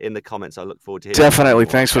dropping in the comments. I look forward to hearing. Definitely.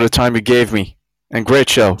 Thanks for the time you gave me, and great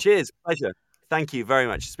show. Cheers, pleasure. Thank you very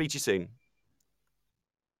much. Speak to you soon.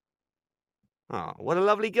 Oh, what a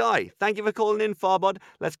lovely guy. Thank you for calling in, Farbod.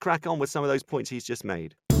 Let's crack on with some of those points he's just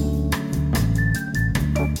made.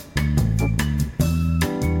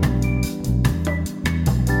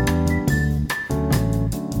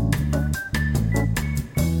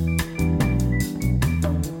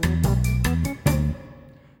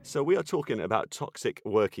 So we are talking about toxic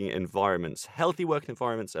working environments, healthy working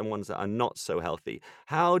environments and ones that are not so healthy.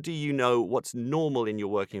 How do you know what's normal in your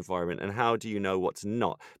working environment and how do you know what's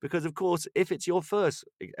not? Because, of course, if it's your first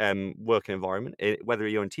working environment, whether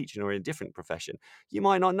you're in teaching or in a different profession, you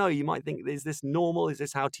might not know. You might think, is this normal? Is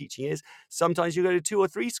this how teaching is? Sometimes you go to 2 or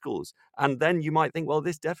 3 schools and then you might think, well,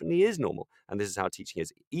 this definitely is normal and this is how teaching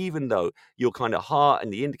is, even though your kind of heart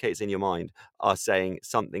and the indicators in your mind are saying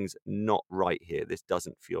something's not right here. This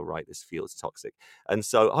doesn't feel right. This feels toxic. And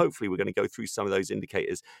so hopefully we're going to go through some of those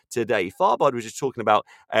indicators today. Farbod was just talking about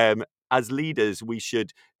as leaders, we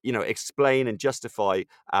should, explain and justify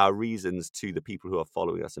our reasons to the people who are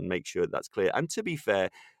following us and make sure that's clear. And to be fair,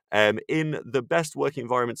 in the best working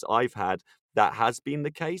environments I've had, that has been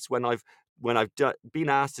the case. When I've been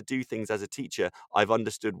asked to do things as a teacher, I've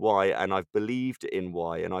understood why and I've believed in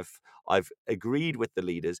why, and I've agreed with the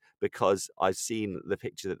leaders because I've seen the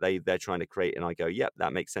picture that they're trying to create, and I go, yep,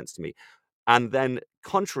 that makes sense to me. And then,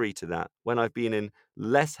 contrary to that, when I've been in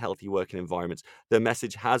less healthy working environments, the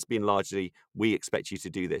message has been largely, we expect you to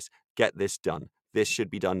do this, get this done. This should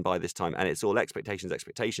be done by this time. And it's all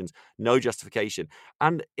expectations, no justification.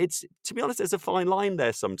 And it's, to be honest, there's a fine line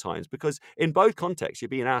there sometimes, because in both contexts, you're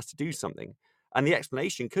being asked to do something. And the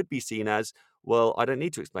explanation could be seen as, well, I don't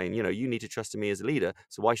need to explain. You need to trust in me as a leader.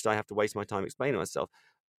 So why should I have to waste my time explaining myself?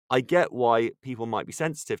 I get why people might be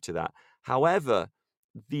sensitive to that. However,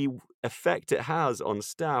 the effect it has on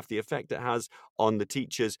staff, the effect it has on the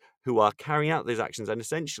teachers who are carrying out those actions, and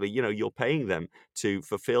essentially, you're paying them to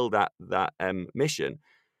fulfill that mission.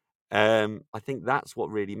 I think that's what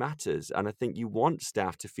really matters. And I think you want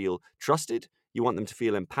staff to feel trusted, you want them to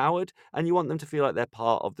feel empowered, and you want them to feel like they're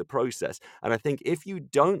part of the process. And I think if you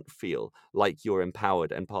don't feel like you're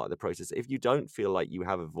empowered and part of the process, if you don't feel like you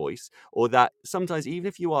have a voice, or that sometimes even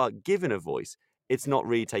if you are given a voice, it's not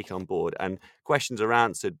really taken on board and questions are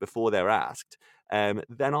answered before they're asked,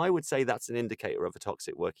 then I would say that's an indicator of a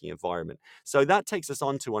toxic working environment. So that takes us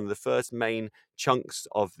on to one of the first main chunks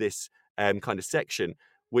of this kind of section,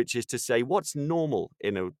 which is to say what's normal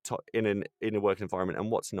in a work environment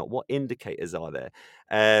and what's not. What indicators are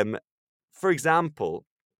there? For example,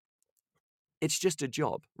 it's just a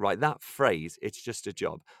job, right? That phrase, it's just a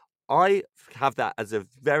job. I have that as a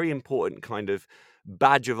very important kind of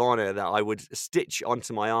badge of honor that I would stitch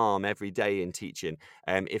onto my arm every day in teaching,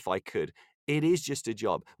 if I could. It is just a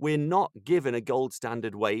job. We're not given a gold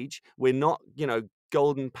standard wage. We're not,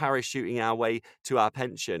 golden parachuting our way to our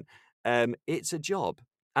pension. It's a job.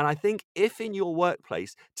 And I think if in your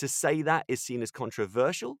workplace to say that is seen as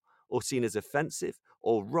controversial or seen as offensive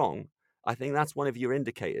or wrong, I think that's one of your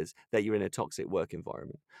indicators that you're in a toxic work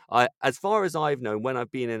environment. As far as I've known, when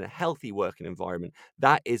I've been in a healthy working environment,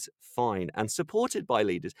 that is fine and supported by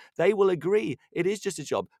leaders. They will agree it is just a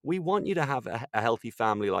job. We want you to have a healthy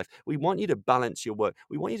family life. We want you to balance your work.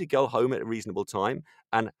 We want you to go home at a reasonable time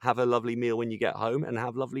and have a lovely meal when you get home and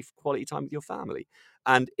have lovely quality time with your family.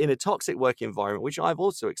 And in a toxic working environment, which I've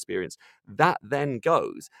also experienced, that then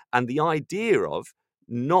goes. And the idea of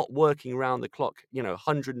not working around the clock,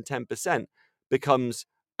 110% becomes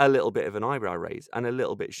a little bit of an eyebrow raise and a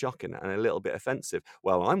little bit shocking and a little bit offensive.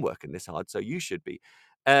 Well, I'm working this hard, so you should be.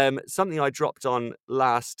 Something I dropped on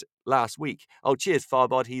last week. Oh, cheers,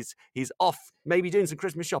 Farbod. He's off, maybe doing some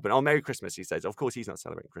Christmas shopping. Oh, Merry Christmas, he says. Of course, he's not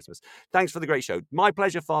celebrating Christmas. Thanks for the great show. My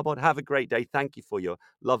pleasure, Farbod. Have a great day. Thank you for your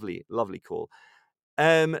lovely, lovely call.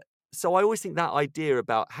 So I always think that idea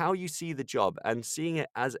about how you see the job and seeing it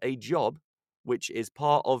as a job, which is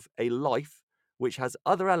part of a life, which has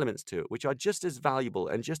other elements to it, which are just as valuable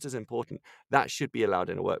and just as important, that should be allowed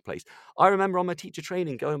in a workplace. I remember on my teacher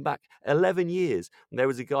training going back 11 years, there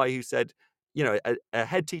was a guy who said, you know, a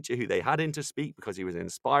head teacher who they had in to speak because he was an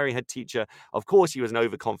inspiring head teacher. Of course, he was an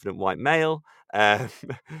overconfident white male. And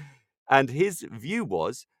his view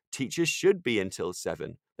was teachers should be until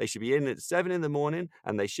 7. They should be in at 7 in the morning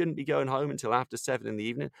and they shouldn't be going home until after 7 in the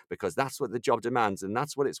evening because that's what the job demands and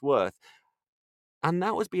that's what it's worth. And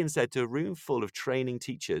that was being said to a room full of training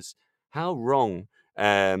teachers. How wrong.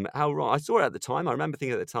 How wrong. I saw it at the time. I remember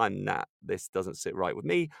thinking at the time, nah, this doesn't sit right with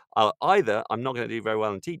me. Either I'm not going to do very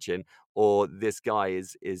well in teaching, or this guy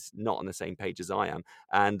is not on the same page as I am.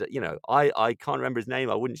 And, you know, I can't remember his name.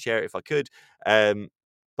 I wouldn't share it if I could.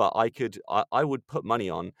 But I would put money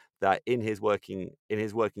on that in his working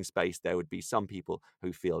space, there would be some people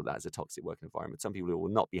who feel that is a toxic working environment. Some people who will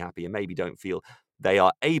not be happy and maybe don't feel they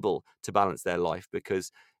are able to balance their life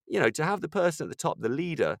because, you know, to have the person at the top, the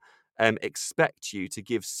leader, expect you to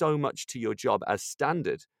give so much to your job as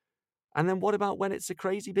standard. And then what about when it's a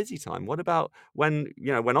crazy busy time? What about when,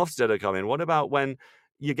 you know, when Ofsted are coming? What about when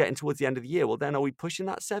you're getting towards the end of the year? Well, then are we pushing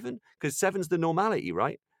that 7? Because 7's the normality,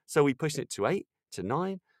 right? So are we pushing it to 8, to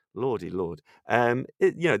 9? Lordy Lord. You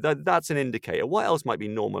know, that's an indicator. What else might be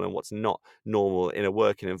normal and what's not normal in a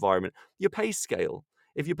working environment? Your pay scale.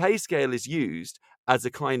 If your pay scale is used as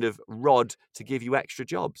a kind of rod to give you extra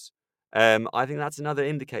jobs, I think that's another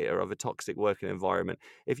indicator of a toxic working environment.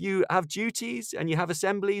 If you have duties and you have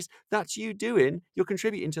assemblies, that's you're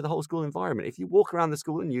contributing to the whole school environment. If you walk around the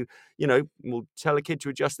school and you know, will tell a kid to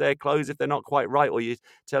adjust their clothes if they're not quite right, or you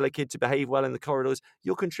tell a kid to behave well in the corridors,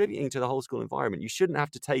 you're contributing to the whole school environment. You shouldn't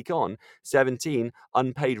have to take on 17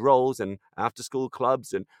 unpaid roles and after school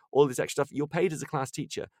clubs and all this extra stuff. You're paid as a class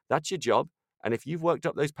teacher. That's your job. And if you've worked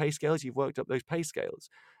up those pay scales, you've worked up those pay scales.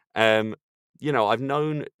 You know, I've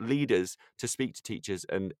known leaders to speak to teachers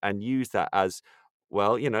and use that as,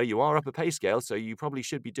 well, you know, you are up a pay scale, so you probably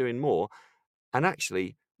should be doing more. And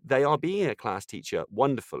actually, they are being a class teacher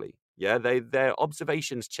wonderfully. Yeah, their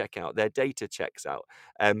observations check out, their data checks out.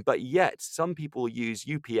 But yet, some people use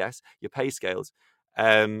UPS, your pay scales,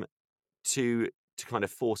 to kind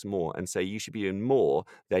of force more and say you should be doing more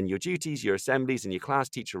than your duties, your assemblies, and your class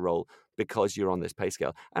teacher role because you're on this pay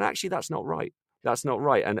scale. And actually, that's not right. That's not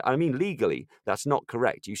right. And I mean, legally, that's not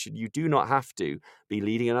correct. You do not have to be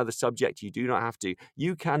leading another subject. You do not have to.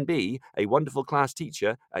 You can be a wonderful class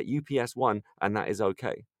teacher at UPS 1, and that is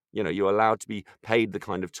okay. You know, you're allowed to be paid the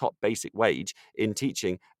kind of top basic wage in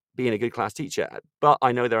teaching, being a good class teacher. But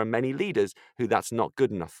I know there are many leaders who that's not good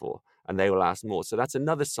enough for, and they will ask more. So that's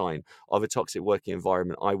another sign of a toxic working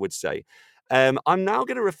environment, I would say. I'm now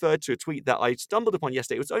going to refer to a tweet that I stumbled upon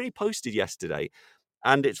yesterday. It was only posted yesterday.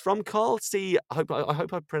 And it's from Carl C. I hope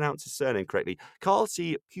I pronounced his surname correctly. Carl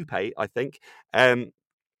C. Pupe, I think.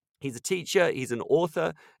 He's a teacher, he's an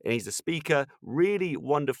author, and he's a speaker. Really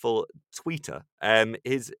wonderful tweeter.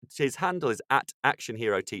 His handle is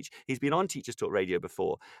 @ActionHeroTeach. He's been on Teachers Talk Radio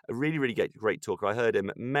before. A really, really great talker. I heard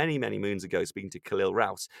him many, many moons ago speaking to Khalil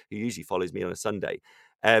Rouse, who usually follows me on a Sunday.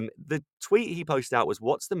 The tweet he posted out was,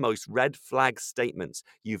 what's the most red flag statements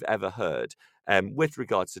you've ever heard with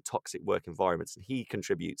regards to toxic work environments? And he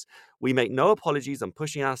contributes, we make no apologies on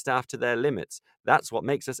pushing our staff to their limits. That's what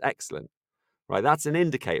makes us excellent. Right, that's an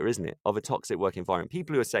indicator, isn't it, of a toxic work environment.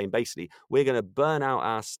 People who are saying, basically, we're going to burn out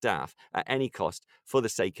our staff at any cost for the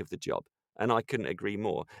sake of the job. And I couldn't agree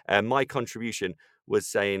more. My contribution was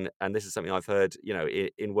saying, and this is something I've heard, you know,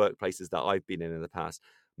 in workplaces that I've been in the past,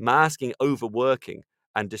 masking overworking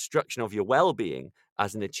and destruction of your well-being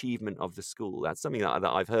as an achievement of the school. That's something that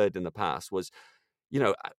I've heard in the past was, you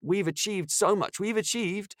know, we've achieved so much. We've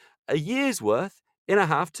achieved a year's worth in a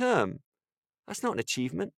half term. That's not an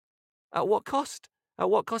achievement. At what cost? At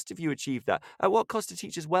what cost have you achieved that? At what cost to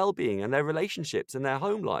teachers' well-being and their relationships and their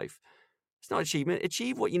home life? It's not achievement.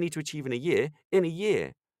 Achieve what you need to achieve in a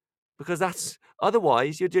year, because that's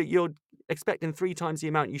otherwise you're expecting 3 times the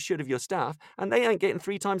amount you should of your staff, and they ain't getting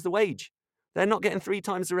 3 times the wage. They're not getting 3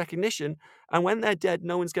 times the recognition, and when they're dead,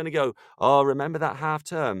 no one's going to go, oh, remember that half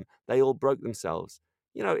term? They all broke themselves.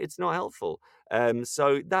 it's not helpful.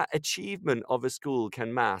 So that achievement of a school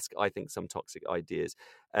can mask, I think, some toxic ideas.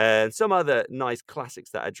 And some other nice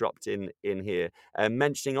classics that are dropped in here,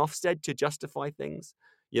 mentioning Ofsted to justify things.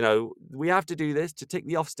 We have to do this to tick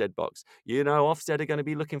the Ofsted box. Ofsted are going to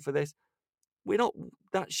be looking for this.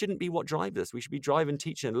 That shouldn't be what drives us. We should be driving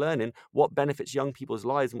teaching and learning what benefits young people's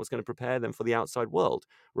lives and what's going to prepare them for the outside world,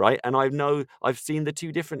 right? And I've seen the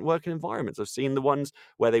two different working environments. I've seen the ones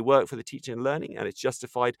where they work for the teaching and learning and it's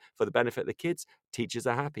justified for the benefit of the kids. Teachers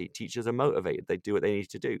are happy, teachers are motivated, they do what they need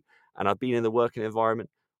to do. And I've been in the working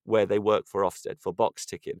environment where they work for Ofsted, for box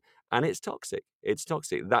ticking, and it's toxic. It's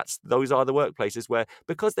toxic. Those are the workplaces where,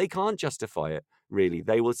 because they can't justify it, really,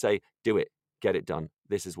 they will say, do it, get it done.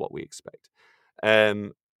 This is what we expect.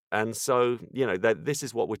 And so, this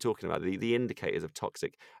is what we're talking about, the indicators of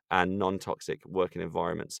toxic and non-toxic working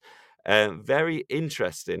environments. Very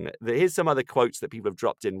interesting. Here's some other quotes that people have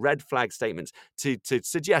dropped in, red flag statements to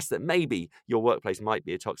suggest that maybe your workplace might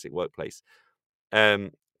be a toxic workplace.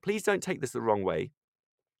 Please don't take this the wrong way,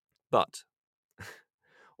 but,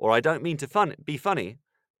 or I don't mean to be funny,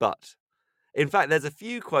 but. In fact, there's a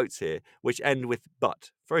few quotes here which end with but.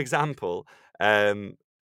 For example,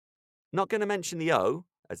 not going to mention the O,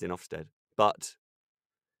 as in Ofsted, but,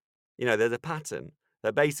 there's a pattern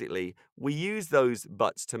that basically we use those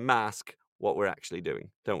buts to mask what we're actually doing,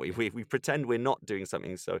 don't we? We pretend we're not doing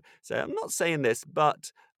something. So I'm not saying this,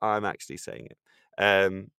 but I'm actually saying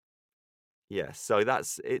it. So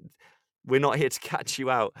that's it. We're not here to catch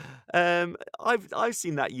you out. I've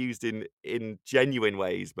seen that used in genuine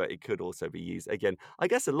ways, but it could also be used again. I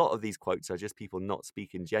guess a lot of these quotes are just people not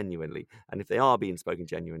speaking genuinely, and if they are being spoken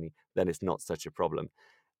genuinely, then it's not such a problem.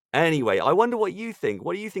 Anyway, I wonder what you think.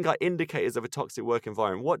 What do you think are indicators of a toxic work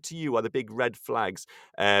environment? What to you are the big red flags?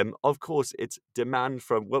 Of course, it's demand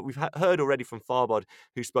from what we've heard already from Farbod,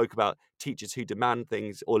 who spoke about teachers who demand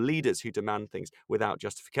things or leaders who demand things without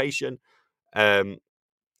justification.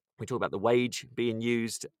 We talk about the wage being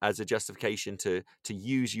used as a justification to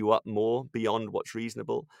use you up more beyond what's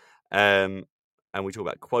reasonable. And we talk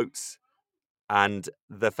about quotes and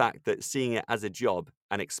the fact that seeing it as a job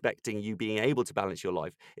and expecting you being able to balance your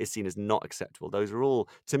life is seen as not acceptable. Those are all,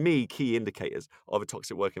 to me, key indicators of a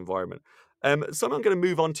toxic work environment. Something I'm going to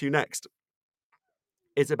move on to next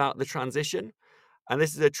is about the transition. And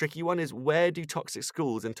this is a tricky one, is where do toxic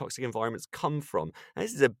schools and toxic environments come from? And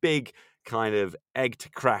this is a big kind of egg to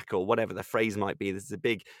crack, or whatever the phrase might be. This is a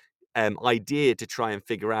big idea to try and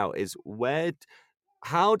figure out, is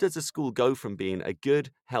how does a school go from being a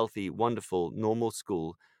good, healthy, wonderful, normal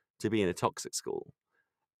school to being a toxic school?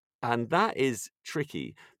 And that is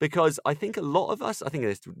tricky, because I think a lot of us, I think in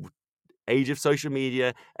this age of social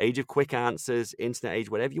media, age of quick answers, internet age,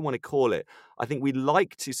 whatever you want to call it, I think we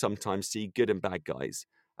like to sometimes see good and bad guys.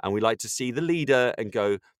 And we like to see the leader and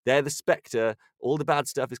go, they're the spectre, all the bad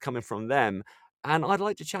stuff is coming from them. And I'd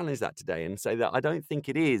like to challenge that today and say that I don't think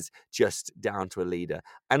it is just down to a leader.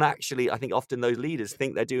 And actually, I think often those leaders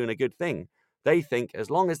think they're doing a good thing. They think as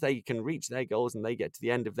long as they can reach their goals and they get to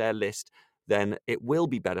the end of their list, then it will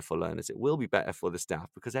be better for learners. It will be better for the staff,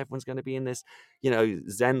 because everyone's going to be in this,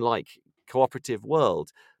 Zen-like cooperative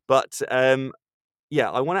world. But I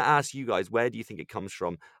want to ask you guys, where do you think it comes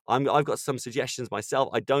from? I've got some suggestions myself.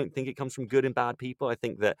 I don't think it comes from good and bad people. I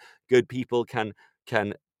think that good people can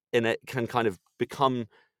kind of become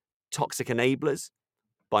toxic enablers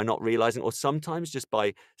by not realizing, or sometimes just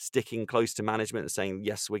by sticking close to management and saying,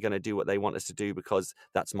 yes, we're going to do what they want us to do because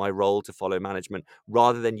that's my role to follow management,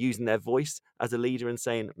 rather than using their voice as a leader and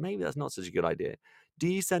saying, maybe that's not such a good idea. Do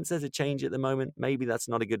you sense there's a change at the moment? Maybe that's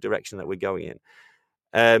not a good direction that we're going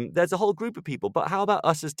in. There's a whole group of people, but how about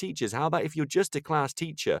us as teachers? How about if you're just a class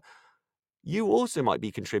teacher? You also might be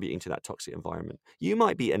contributing to that toxic environment. You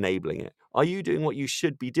might be enabling it. Are you doing what you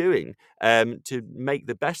should be doing to make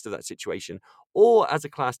the best of that situation? Or as a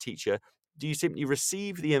class teacher, do you simply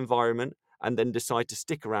receive the environment and then decide to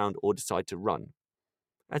stick around or decide to run?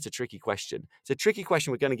 That's a tricky question. It's a tricky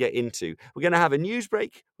question we're going to get into. We're going to have a news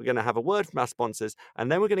break. We're going to have a word from our sponsors. And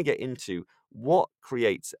then we're going to get into what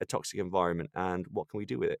creates a toxic environment and what can we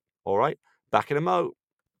do with it. All right, back in a mo.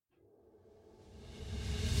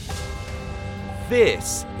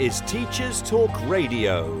 This is Teachers Talk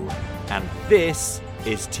Radio, and this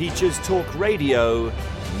is Teachers Talk Radio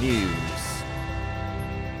News.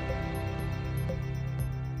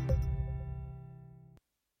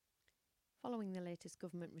 Following the latest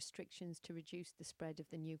government restrictions to reduce the spread of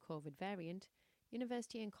the new COVID variant,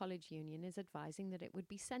 University and College Union is advising that it would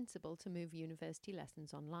be sensible to move university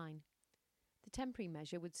lessons online. The temporary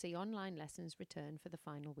measure would see online lessons return for the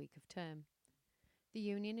final week of term. The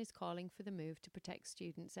union is calling for the move to protect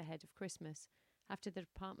students ahead of Christmas, after the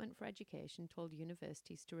Department for Education told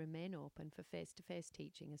universities to remain open for face-to-face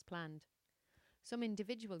teaching as planned. Some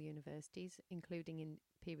individual universities, including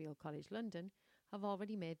Imperial College London, have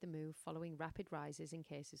already made the move following rapid rises in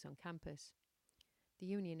cases on campus. The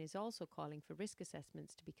union is also calling for risk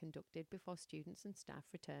assessments to be conducted before students and staff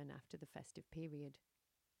return after the festive period.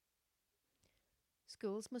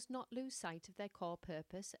 Schools must not lose sight of their core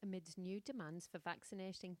purpose amidst new demands for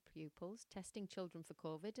vaccinating pupils, testing children for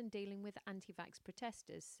COVID and dealing with anti-vax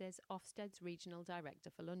protesters, says Ofsted's Regional Director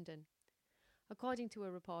for London. According to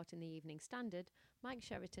a report in the Evening Standard, Mike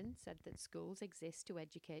Sheraton said that schools exist to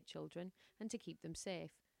educate children and to keep them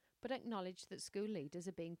safe, but acknowledged that school leaders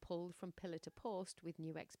are being pulled from pillar to post with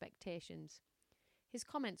new expectations. His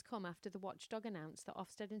comments come after the watchdog announced that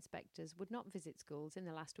Ofsted inspectors would not visit schools in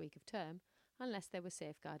the last week of term unless there were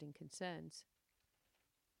safeguarding concerns.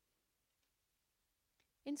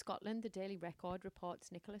 In Scotland, the Daily Record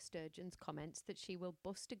reports Nicola Sturgeon's comments that she will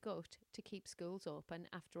bust a gut to keep schools open,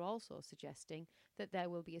 after also suggesting that there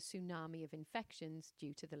will be a tsunami of infections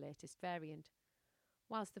due to the latest variant.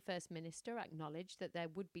 Whilst the First Minister acknowledged that there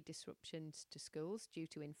would be disruptions to schools due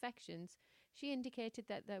to infections, she indicated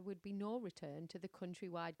that there would be no return to the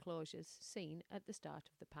countrywide closures seen at the start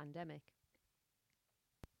of the pandemic.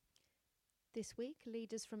 This week,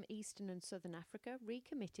 leaders from Eastern and Southern Africa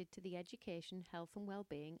recommitted to the education, health and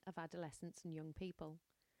well-being of adolescents and young people.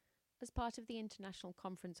 As part of the International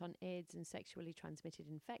Conference on AIDS and Sexually Transmitted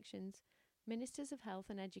Infections, Ministers of Health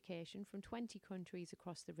and Education from 20 countries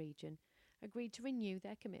across the region agreed to renew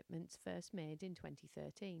their commitments first made in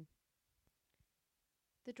 2013.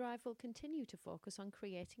 The drive will continue to focus on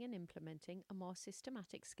creating and implementing a more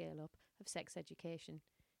systematic scale-up of sex education,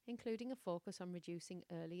 including a focus on reducing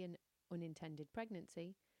early and unintended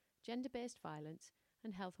pregnancy, gender-based violence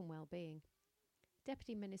and health and well-being.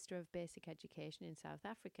 Deputy Minister of Basic Education in South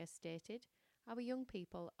Africa stated, "Our young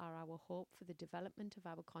people are our hope for the development of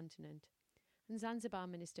our continent." And Zanzibar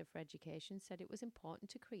Minister for Education said it was important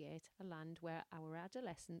to create a land where our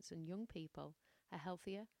adolescents and young people are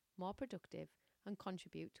healthier, more productive and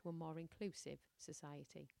contribute to a more inclusive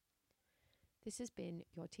society. This has been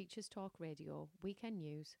your Teachers Talk Radio Weekend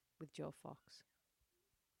News with Joe Fox.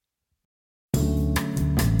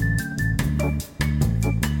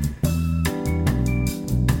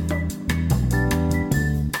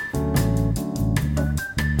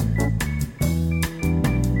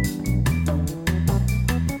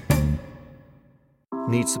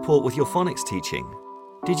 Need support with your phonics teaching?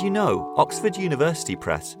 Did you know Oxford University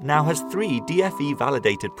Press now has 3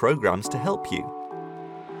 DFE-validated programs to help you?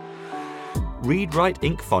 Read Write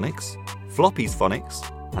Inc. Phonics, Floppy's Phonics,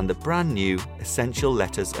 and the brand new Essential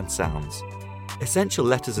Letters and Sounds. Essential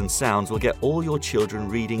Letters and Sounds will get all your children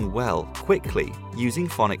reading well, quickly, using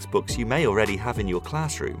phonics books you may already have in your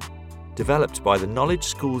classroom. Developed by the Knowledge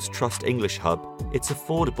Schools Trust English Hub, it's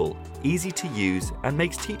affordable, easy to use, and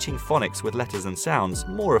makes teaching phonics with letters and sounds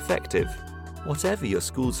more effective. Whatever your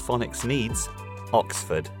school's phonics needs,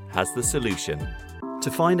 Oxford has the solution.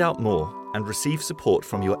 To find out more and receive support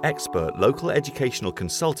from your expert local educational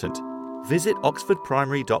consultant, visit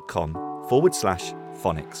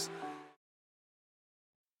oxfordprimary.com/phonics.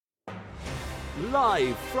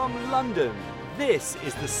 Live from London, this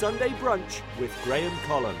is the Sunday Brunch with Graham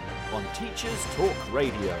Collum on Teachers Talk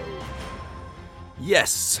Radio.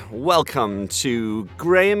 Yes, welcome to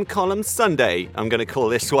Graham Collum Sunday, I'm going to call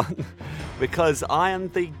this one, because I am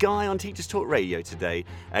the guy on Teachers Talk Radio today,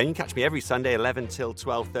 and you can catch me every Sunday 11 till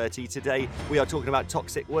 12:30. Today we are talking about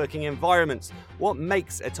toxic working environments. What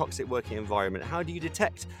makes a toxic working environment? How do you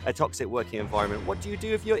detect a toxic working environment? What do you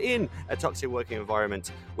do if you're in a toxic working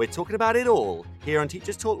environment? We're talking about it all here on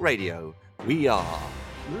Teachers Talk Radio. We are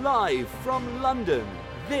live from London.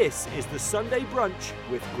 This is the Sunday Brunch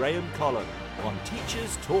with Graham Collum on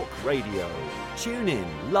Teachers Talk Radio. Tune in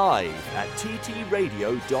live at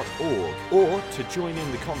ttradio.org, or to join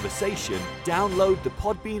in the conversation, download the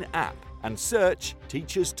Podbean app and search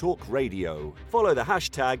Teachers Talk Radio. Follow the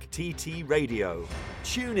hashtag TTRadio.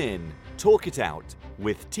 Tune in, talk it out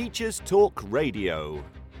with Teachers Talk Radio.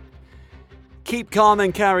 Keep calm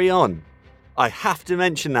and carry on. I have to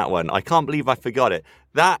mention that one. I can't believe I forgot it.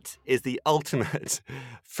 That is the ultimate,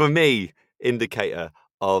 for me, indicator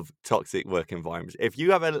of toxic work environments. If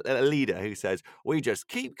you have a leader who says, we just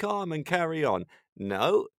keep calm and carry on.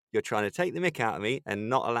 No, you're trying to take the mick out of me and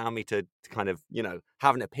not allow me to kind of,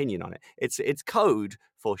 have an opinion on it. It's code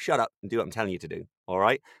for shut up and do what I'm telling you to do. All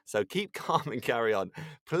right. So keep calm and carry on.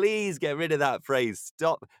 Please get rid of that phrase.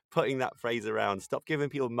 Stop putting that phrase around. Stop giving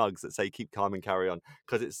people mugs that say keep calm and carry on,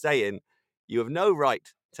 because it's saying you have no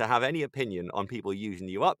right to have any opinion on people using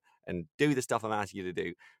you up and do the stuff I'm asking you to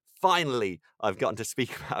do. Finally, I've gotten to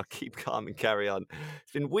speak about keep calm and carry on.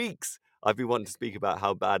 It's been weeks I've been wanting to speak about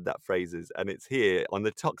how bad that phrase is, and it's here on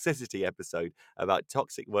the toxicity episode about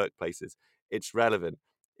toxic workplaces. It's relevant.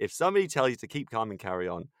 If somebody tells you to keep calm and carry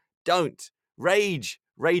on, don't. Rage.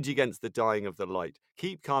 Rage against the dying of the light.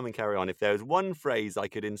 Keep calm and carry on. If there was one phrase I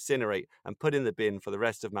could incinerate and put in the bin for the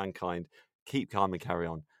rest of mankind, keep calm and carry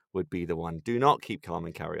on would be the one. Do not keep calm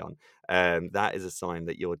and carry on. That is a sign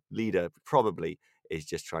that your leader probably is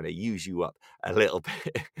just trying to use you up a little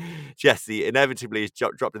bit. Jesse inevitably is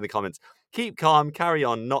dropped in the comments. Keep calm, carry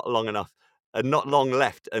on, not long enough. And not long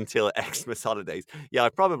left until Xmas holidays. Yeah, I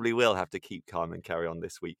probably will have to keep calm and carry on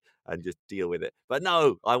this week and just deal with it. But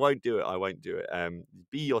no, I won't do it. I won't do it.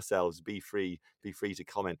 Be yourselves. Be free. Be free to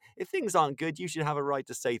comment. If things aren't good, you should have a right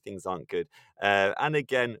to say things aren't good. And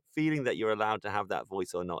again, feeling that you're allowed to have that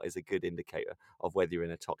voice or not is a good indicator of whether you're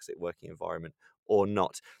in a toxic working environment or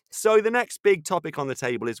not. So the next big topic on the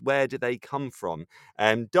table is, where do they come from?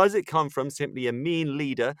 Does it come from simply a mean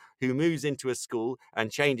leader who moves into a school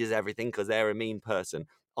and changes everything because they're a mean person?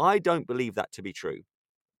 I don't believe that to be true.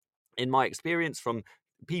 In my experience from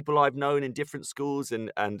people I've known in different schools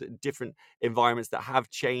and different environments that have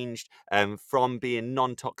changed from being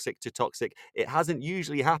non-toxic to toxic, it hasn't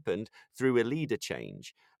usually happened through a leader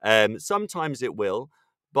change. Sometimes it will,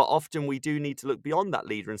 but often we do need to look beyond that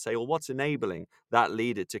leader and say, well, what's enabling that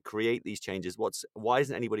leader to create these changes? Why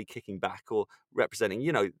isn't anybody kicking back or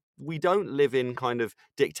representing? We don't live in kind of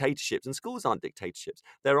dictatorships, and schools aren't dictatorships.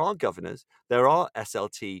 There are governors, there are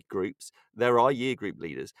SLT groups, there are year group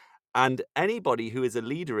leaders. And anybody who is a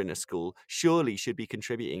leader in a school surely should be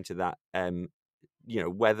contributing to that,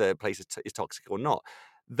 whether a place is toxic or not.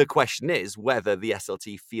 The question is whether the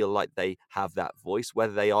SLT feel like they have that voice,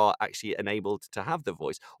 whether they are actually enabled to have the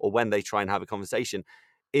voice, or when they try and have a conversation,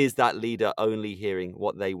 is that leader only hearing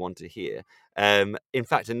what they want to hear? In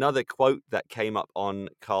fact, another quote that came up on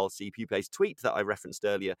Carl C. Pupet's tweet that I referenced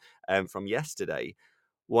earlier from yesterday,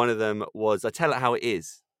 one of them was, I tell it how it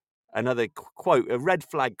is. Another quote, a red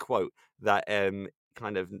flag quote that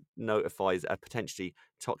kind of notifies a potentially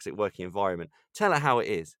toxic working environment. Tell it how it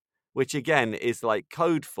is, which again is like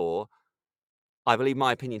code for, I believe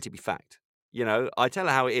my opinion to be fact. I tell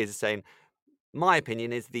it how it is, saying my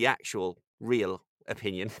opinion is the actual real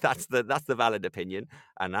opinion. That's the valid opinion,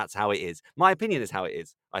 and that's how it is. My opinion is how it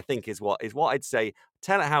is, I think, is what I'd say.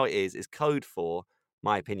 Tell it how it is code for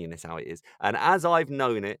my opinion is how it is. And as I've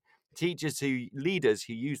known it, leaders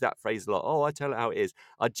who use that phrase a lot, oh, I tell it how it is,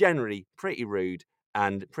 are generally pretty rude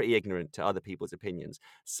and pretty ignorant to other people's opinions.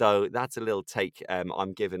 So that's a little take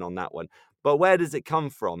I'm giving on that one. But where does it come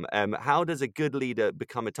from? How does a good leader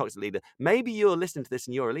become a toxic leader? Maybe you're listening to this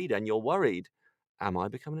and you're a leader and you're worried. Am I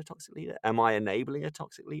becoming a toxic leader? Am I enabling a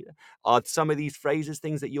toxic leader? Are some of these phrases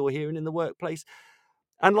things that you're hearing in the workplace?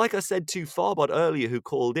 And like I said to Farbod earlier, who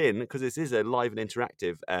called in, because this is a live and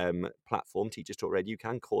interactive platform, Teachers Talk Radio, you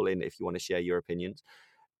can call in if you want to share your opinions.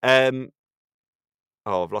 I've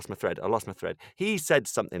lost my thread. He said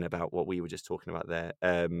something about what we were just talking about there,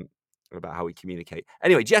 about how we communicate.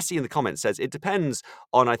 Anyway, Jesse in the comments says, it depends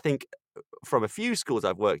on, I think, from a few schools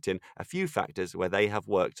I've worked in, a few factors where they have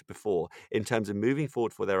worked before in terms of moving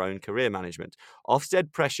forward for their own career management.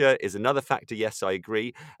 Ofsted pressure is another factor. Yes, I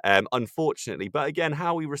agree. Unfortunately, but again,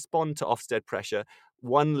 how we respond to Ofsted pressure,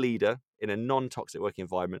 one leader in a non-toxic working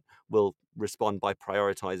environment will respond by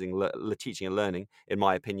prioritizing teaching and learning, in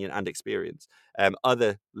my opinion and experience.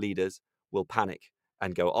 Other leaders will panic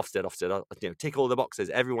and go Ofsted, tick all the boxes.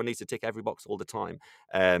 Everyone needs to tick every box all the time,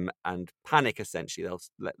 and panic. Essentially, they'll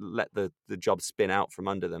let the job spin out from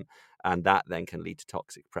under them, and that then can lead to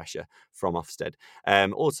toxic pressure from Ofsted.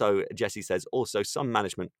 Also, Jesse says, some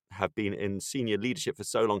management have been in senior leadership for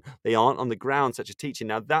so long they aren't on the ground, such as teaching.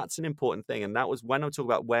 Now, that's an important thing, and that was when I talk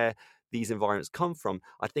about where these environments come from.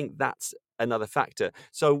 I think that's another factor.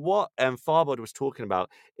 So what Farbod was talking about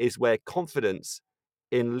is where confidence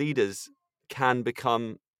in leaders can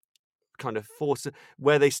become kind of force,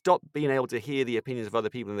 where they stop being able to hear the opinions of other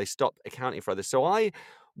people and they stop accounting for others. So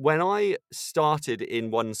when I started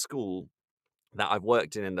in one school that I've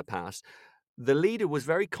worked in the past, the leader was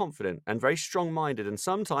very confident and very strong-minded, and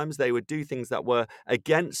sometimes they would do things that were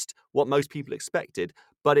against what most people expected,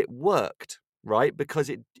 but it worked, right? Because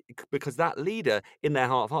that leader, in their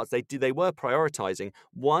heart of hearts, they were prioritizing,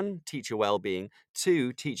 1, teacher well-being,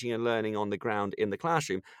 2, teaching and learning on the ground in the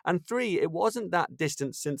classroom, and 3, it wasn't that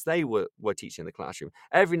distant since they were teaching in the classroom.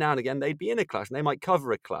 Every now and again, they'd be in a class and they might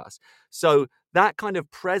cover a class. So that kind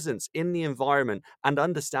of presence in the environment and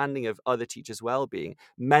understanding of other teachers' well-being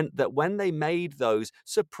meant that when they made those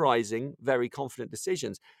surprising, very confident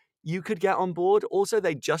decisions, you could get on board. Also,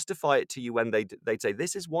 they justify it to you when they'd say,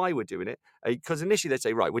 this is why we're doing it. Because initially they'd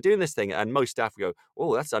say, right, we're doing this thing. And most staff would go,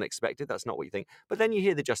 oh, that's unexpected. That's not what you think. But then you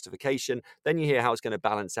hear the justification. Then you hear how it's going to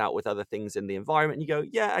balance out with other things in the environment. And you go,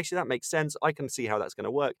 yeah, actually, that makes sense. I can see how that's going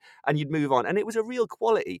to work. And you'd move on. And it was a real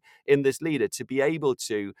quality in this leader to be able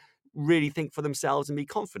to really think for themselves and be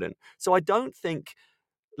confident. So I don't think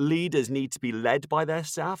leaders need to be led by their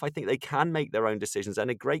staff. I think they can make their own decisions. And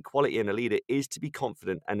a great quality in a leader is to be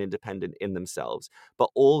confident and independent in themselves, but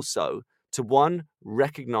also to, one,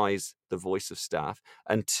 recognize the voice of staff,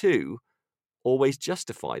 and two, always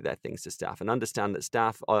justify their things to staff and understand that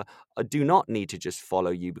staff do not need to just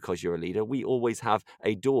follow you because you're a leader. We always have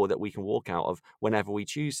a door that we can walk out of whenever we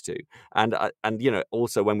choose to. And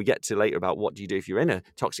also when we get to later about what do you do if you're in a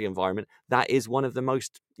toxic environment, that is one of the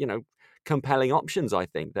most, compelling options. I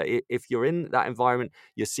think that if you're in that environment,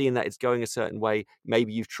 you're seeing that it's going a certain way,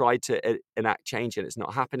 maybe you've tried to enact change and it's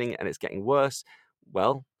not happening and it's getting worse.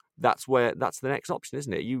 Well, that's the next option,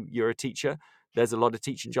 isn't it? You're a teacher. There's a lot of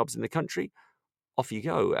teaching jobs in the country. Off you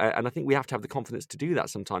go. And I think we have to have the confidence to do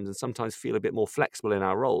that sometimes, and sometimes feel a bit more flexible in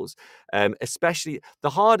our roles. Especially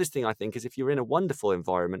the hardest thing, I think, is if you're in a wonderful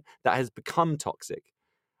environment that has become toxic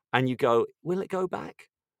and you go, will it go back?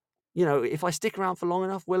 If I stick around for long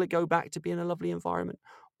enough, will it go back to being a lovely environment?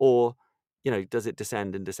 Or, does it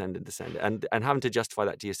descend and descend and descend? And having to justify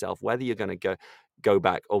that to yourself, whether you're going to go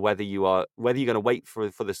back, or whether you're going to wait for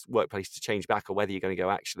this workplace to change back, or whether you're going to go,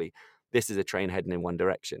 actually, this is a train heading in one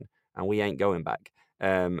direction and we ain't going back.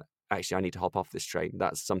 Actually, I need to hop off this train.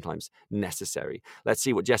 That's sometimes necessary. Let's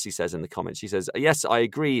see what Jessie says in the comments. She says, yes, I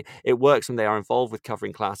agree. It works when they are involved with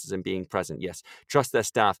covering classes and being present. Yes. Trust their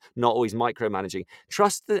staff, not always micromanaging.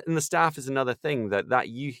 Trust in the staff is another thing that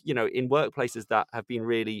you in workplaces that have been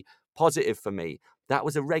really positive for me. That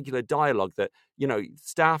was a regular dialogue that,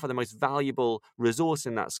 staff are the most valuable resource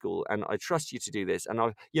in that school. And I trust you to do this. And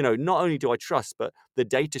not only do I trust, but the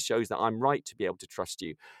data shows that I'm right to be able to trust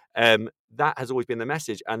you. That has always been the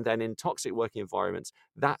message. And then in toxic working environments,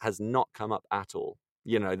 that has not come up at all.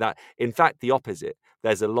 That, in fact, the opposite.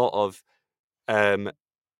 There's a lot of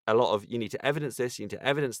you need to evidence this, you need to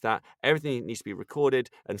evidence that. Everything needs to be recorded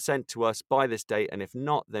and sent to us by this date. And if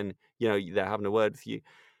not, then, they're having a word with you.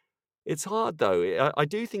 It's hard, though. I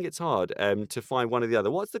do think it's hard to find one or the other.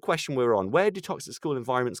 What's the question we're on? Where do toxic school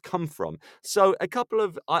environments come from? So I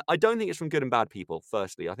don't think it's from good and bad people,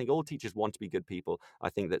 firstly. I think all teachers want to be good people. I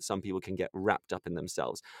think that some people can get wrapped up in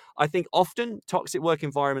themselves. I think often toxic work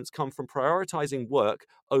environments come from prioritizing work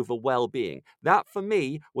over well-being. That, for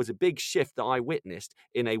me, was a big shift that I witnessed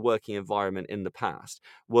in a working environment in the past,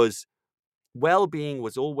 was well-being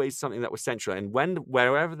was always something that was central. And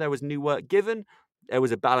wherever there was new work given, there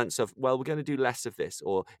was a balance of, well, we're going to do less of this.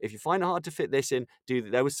 Or if you find it hard to fit this in,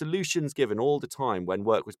 there were solutions given all the time when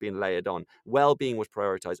work was being layered on. Well-being was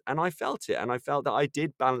prioritized. And I felt it. And I felt that I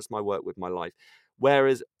did balance my work with my life.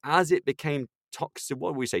 Whereas as it became toxic,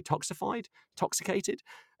 what would we say, toxicated?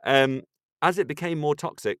 As it became more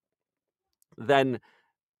toxic, then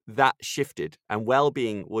that shifted and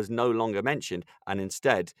well-being was no longer mentioned, and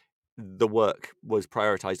instead the work was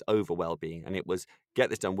prioritized over well-being, and it was, get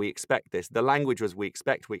this done, we expect this. The language was we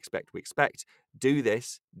expect, do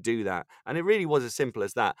this, do that. And it really was as simple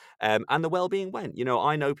as that. And the well-being went.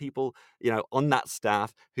 I know people, on that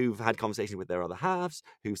staff who've had conversations with their other halves,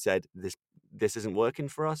 who said this isn't working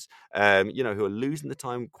for us, who are losing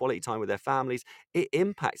the quality time with their families. It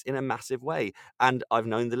impacts in a massive way. And I've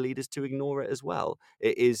known the leaders to ignore it as well.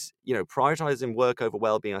 It is, prioritizing work over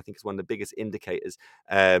well-being, I think, is one of the biggest indicators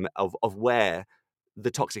of where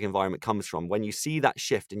the toxic environment comes from. When you see that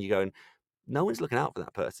shift and you go, no one's looking out for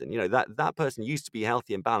that person. That person used to be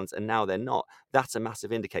healthy and balanced and now they're not. That's a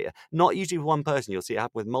massive indicator. Not usually with one person. You'll see it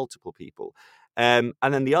happen with multiple people. And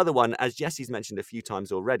then the other one, as Jessie's mentioned a few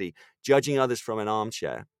times already, judging others from an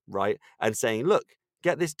armchair, right? And saying, look,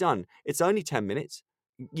 get this done. It's only 10 minutes.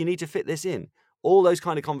 You need to fit this in. All those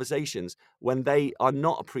kind of conversations when they are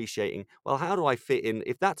not appreciating, well, how do I fit in?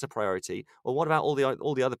 If that's a priority, well, what about all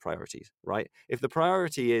the other priorities, right? If the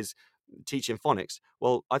priority is teaching phonics,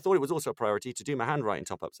 well, I thought it was also a priority to do my handwriting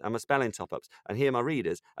top-ups and my spelling top-ups and hear my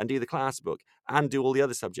readers and do the class book and do all the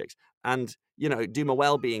other subjects and, do my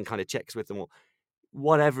well-being kind of checks with them all,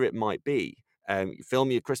 whatever it might be. Film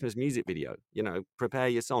your Christmas music video, prepare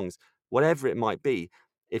your songs, whatever it might be.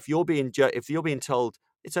 If you're being told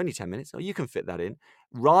it's only 10 minutes, or you can fit that in,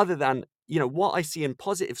 rather than, what I see in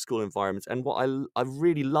positive school environments and what I've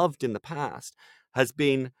really loved in the past has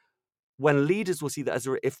been when leaders will see that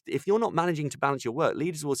if you're not managing to balance your work,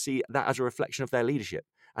 leaders will see that as a reflection of their leadership.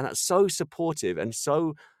 And that's so supportive and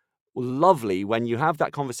so lovely when you have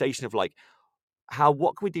that conversation of like,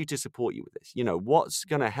 what can we do to support you with this? What's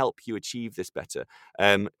going to help you achieve this better?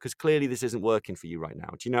 Because clearly this isn't working for you right now.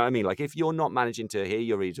 Do you know what I mean? Like, if you're not managing to hear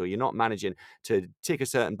your reads, or you're not managing to tick a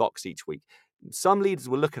certain box each week, some leaders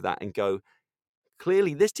will look at that and go,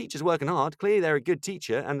 clearly this teacher's working hard. Clearly they're a good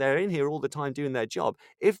teacher and they're in here all the time doing their job.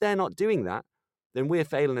 If they're not doing that, then we're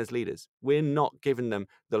failing as leaders. We're not giving them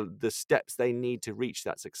the steps they need to reach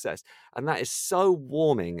that success. And that is so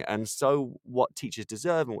warming, and so what teachers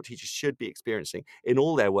deserve and what teachers should be experiencing in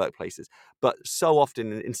all their workplaces. But so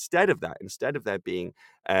often, instead of there being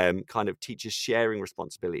kind of teachers sharing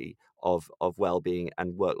responsibility of well-being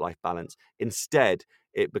and work-life balance, instead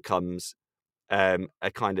it becomes a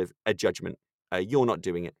kind of a judgment. You're not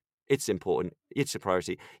doing it. It's important. It's a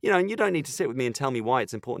priority. And you don't need to sit with me and tell me why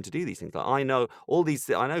it's important to do these things. Like, I know all these.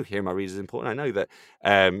 I know hearing my readers is important. I know that,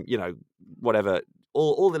 whatever,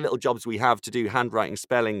 all the little jobs we have to do: handwriting,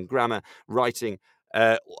 spelling, grammar, writing,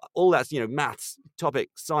 all that's, maths,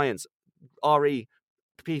 topic, science, RE,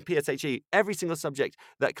 PSHE, every single subject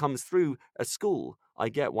that comes through a school. I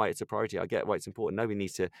get why it's a priority. I get why it's important. Nobody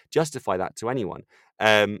needs to justify that to anyone,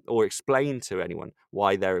 or explain to anyone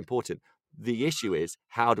why they're important. The issue is,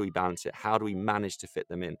 how do we balance it? How do we manage to fit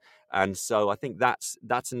them in? And so I think that's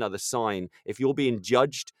another sign. If you're being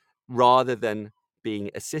judged rather than being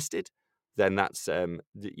assisted, then that's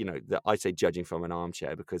I say judging from an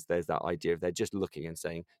armchair, because there's that idea of they're just looking and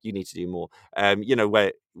saying you need to do more.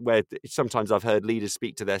 Where sometimes I've heard leaders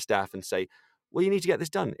speak to their staff and say, well, you need to get this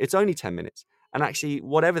done. It's only 10 minutes. And actually,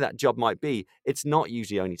 whatever that job might be, it's not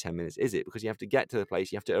usually only 10 minutes, is it? Because you have to get to the place,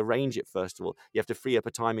 you have to arrange it first of all. You have to free up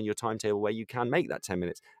a time in your timetable where you can make that 10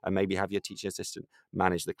 minutes, and maybe have your teaching assistant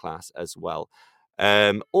manage the class as well.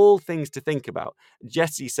 All things to think about.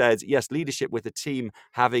 Jesse says, yes, leadership with a team,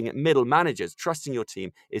 having middle managers, trusting your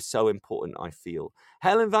team is so important, I feel.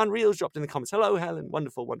 Helen Van Riel's dropped in the comments. Hello, Helen.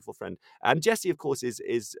 Wonderful, wonderful friend. And Jesse, of course,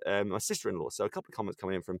 is my sister-in-law. So a couple of comments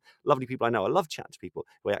coming in from lovely people I know. I love chatting to people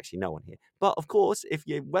who I actually know on here. But of course,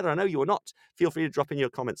 whether I know you or not, feel free to drop in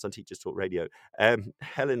your comments on Teachers Talk Radio.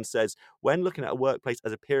 Helen says, when looking at a workplace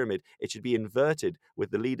as a pyramid, it should be inverted,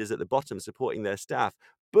 with the leaders at the bottom supporting their staff.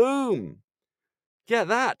 Boom! Yeah,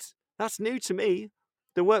 that's new to me.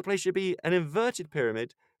 The workplace should be an inverted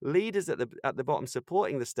pyramid, leaders at the bottom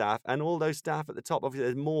supporting the staff, and all those staff at the top. Obviously,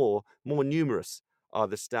 there's more numerous are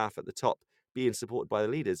the staff at the top being supported by the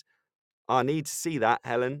leaders. I need to see that,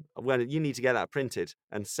 Helen. When you need to get that printed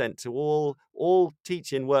and sent to all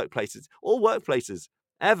teaching workplaces, all workplaces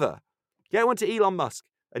ever. Get one to Elon Musk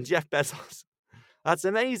and Jeff Bezos. That's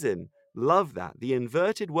amazing. Love that. The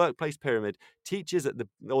inverted workplace pyramid, leaders at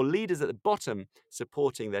the bottom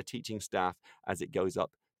supporting their teaching staff as it goes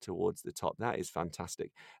up towards the top. That is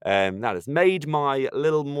fantastic. That has made my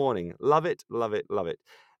little morning. Love it, love it, love it.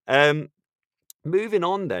 Moving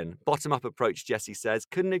on then, bottom-up approach, Jesse says.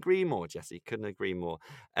 Couldn't agree more, Jesse. Couldn't agree more.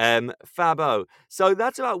 Fabo. So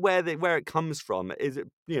that's about where it comes from. Is it,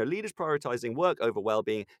 leaders prioritizing work over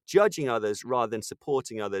well-being, judging others rather than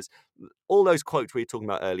supporting others. All those quotes we were talking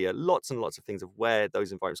about earlier, lots and lots of things of where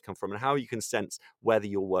those environments come from and how you can sense whether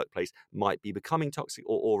your workplace might be becoming toxic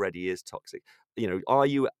or already is toxic. Are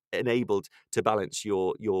you enabled to balance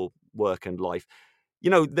your work and life?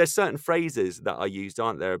 There's certain phrases that are used,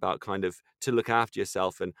 aren't there, about kind of to look after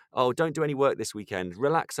yourself and, oh, don't do any work this weekend,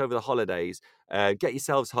 relax over the holidays, get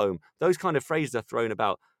yourselves home. Those kind of phrases are thrown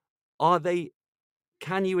about.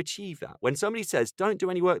 Can you achieve that? When somebody says, don't do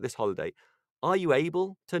any work this holiday, are you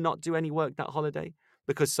able to not do any work that holiday?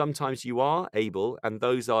 Because sometimes you are able, and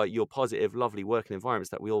those are your positive, lovely working environments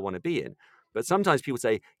that we all want to be in. But sometimes people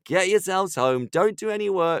say, get yourselves home, don't do any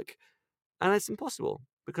work. And it's impossible,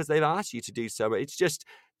 because they've asked you to do so. It's just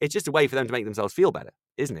a way for them to make themselves feel better,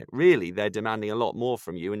 isn't it? Really, they're demanding a lot more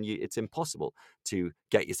from you, and it's impossible to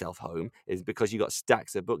get yourself home. Is because you got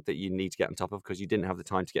stacks of book that you need to get on top of, because you didn't have the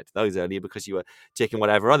time to get to those earlier, because you were ticking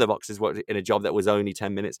whatever other boxes in a job that was only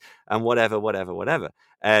 10 minutes, and whatever.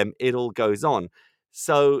 It all goes on.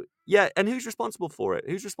 So yeah, and who's responsible for it?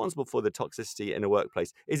 Who's responsible for the toxicity in a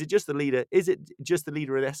workplace? Is it just the leader? Is it just the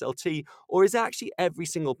leader at SLT, or is it actually every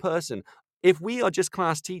single person? If we are just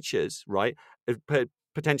class teachers, right,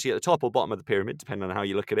 potentially at the top or bottom of the pyramid, depending on how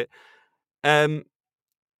you look at it,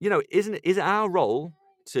 is it our role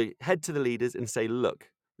to head to the leaders and say, look,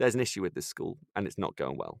 there's an issue with this school and it's not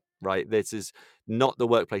going well, right? This is not the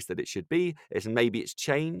workplace that it should be. Maybe it's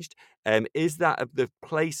changed. Is that the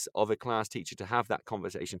place of a class teacher to have that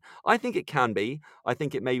conversation? I think it can be. I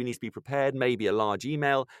think it maybe needs to be prepared, maybe a large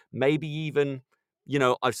email, maybe even...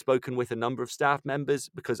 I've spoken with a number of staff members,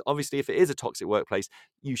 because obviously if it is a toxic workplace,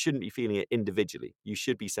 you shouldn't be feeling it individually. You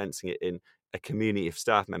should be sensing it in a community of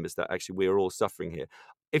staff members that actually we're all suffering here.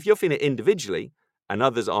 If you're feeling it individually, and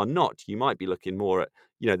others are not, you might be looking more at,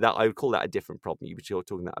 that I would call that a different problem. You're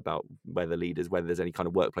talking that about whether there's any kind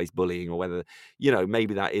of workplace bullying, or whether,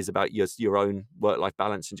 maybe that is about your own work-life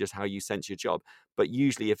balance and just how you sense your job. But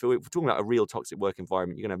usually if we're talking about a real toxic work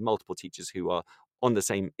environment, you're going to have multiple teachers who are in the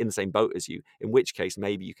same boat as you, in which case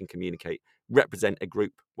maybe you can represent a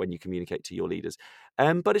group when you communicate to your leaders.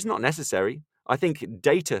 But it's not necessary. I think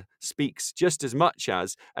data speaks just as much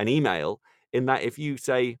as an email, in that if you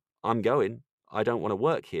say, I'm going, I don't want to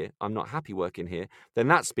work here, I'm not happy working here, then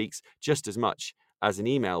that speaks just as much as an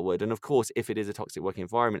email would. And of course, if it is a toxic working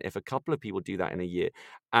environment, if a couple of people do that in a year,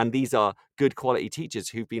 and these are good quality teachers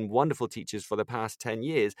who've been wonderful teachers for the past 10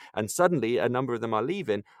 years, and suddenly a number of them are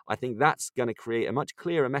leaving, I think that's going to create a much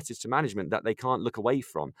clearer message to management that they can't look away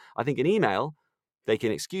from. I think an email, they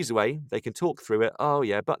can excuse away, they can talk through it. Oh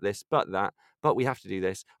yeah, but this, but that, but we have to do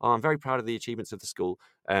this. Oh, I'm very proud of the achievements of the school.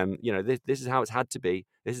 This is how it's had to be.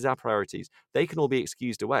 This is our priorities. They can all be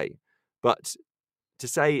excused away. But to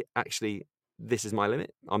say, actually, this is my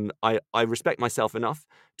limit. I respect myself enough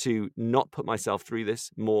to not put myself through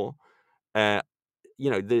this more. They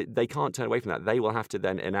can't turn away from that. They will have to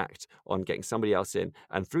then enact on getting somebody else in.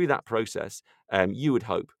 And through that process, you would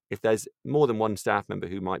hope, if there's more than one staff member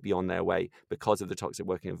who might be on their way because of the toxic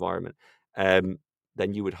working environment,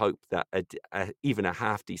 then you would hope that even a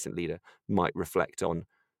half-decent leader might reflect on,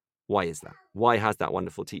 why is that? Why has that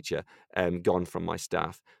wonderful teacher gone from my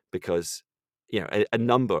staff? Because a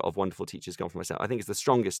number of wonderful teachers gone from my staff. I think it's the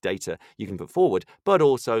strongest data you can put forward, but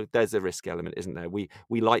also there's a risk element, isn't there? We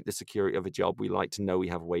like the security of a job. We like to know we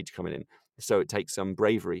have a wage coming in. So it takes some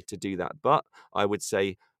bravery to do that. But I would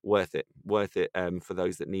say worth it for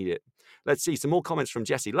those that need it. Let's see some more comments from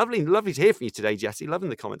Jessie. Lovely to hear from you today, Jessie. Loving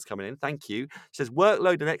the comments coming in. Thank you. She says,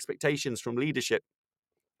 workload and expectations from leadership,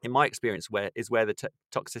 in my experience, where the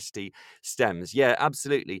toxicity stems. Yeah,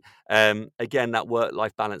 absolutely. Again, that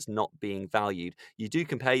work-life balance not being valued. You do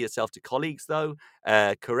compare yourself to colleagues, though.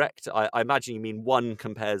 Correct. I imagine you mean one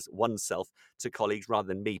compares oneself to colleagues rather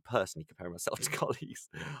than me personally comparing myself to colleagues.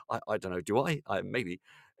 I don't know. Do I? Maybe.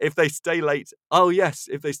 If they stay late. Oh, yes.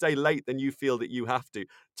 If they stay late, then you feel that you have to.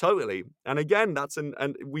 Totally. And again,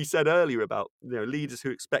 and we said earlier about leaders who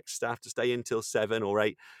expect staff to stay until 7 or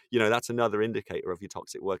 8. That's another indicator of your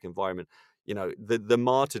toxic work environment. The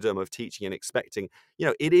martyrdom of teaching and expecting,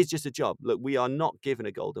 it is just a job. Look, we are not given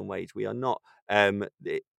a golden wage. We are not,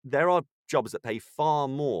 there are jobs that pay far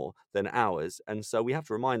more than ours. And so we have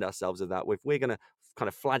to remind ourselves of that. If we're going to kind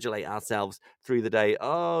of flagellate ourselves through the day,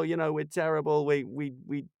 oh, we're terrible,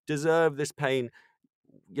 we deserve this pain,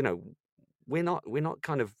 we're not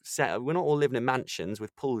kind of set. We're not all living in mansions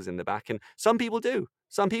with pools in the back, and some people do.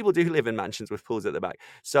 Some people do live in mansions with pools at the back.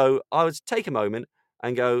 So I would take a moment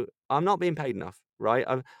and go, I'm not being paid enough, right?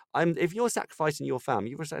 If you're sacrificing your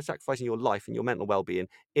family, you're sacrificing your life and your mental well-being,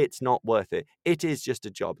 it's not worth it. It is just a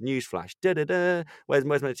job. Newsflash. Da-da-da. Where's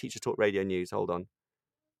my Teachers Talk Radio news? Hold on.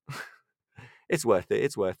 It's worth it.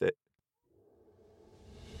 It's worth it.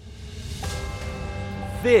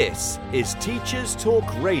 This is Teachers Talk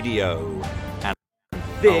Radio, and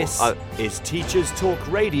this is Teachers Talk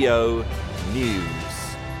Radio News.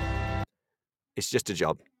 It's just a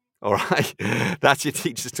job, all right? That's your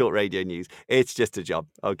Teachers Talk Radio News. It's just a job,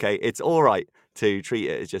 okay? It's all right to treat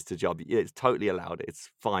it as just a job. It's totally allowed. It's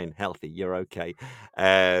fine, healthy. You're okay.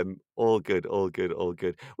 All good, all good, all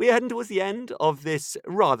good. We're heading towards the end of this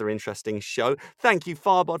rather interesting show. Thank you,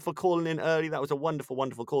 Farbod, for calling in early. That was a wonderful,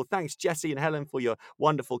 wonderful call. Thanks, Jessie and Helen, for your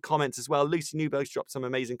wonderful comments as well. Lucy Newberg's dropped some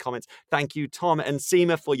amazing comments. Thank you, Tom and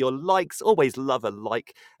Seema, for your likes. Always love a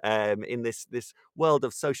like in this world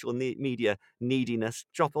of social media neediness.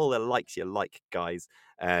 Drop all the likes you like, guys.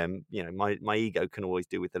 My ego can always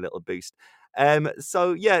do with a little boost.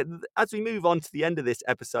 So yeah, as we move on to the end of this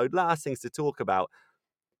episode, last things to talk about.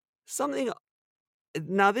 Something.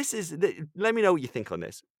 Now, let me know what you think on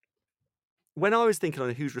this. When I was thinking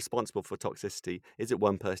on who's responsible for toxicity, is it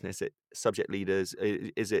one person? Is it subject leaders?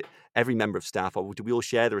 Is it every member of staff? Or do we all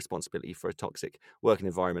share the responsibility for a toxic working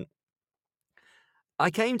environment? I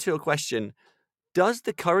came to a question: does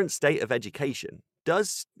the current state of education,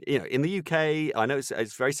 in the UK, I know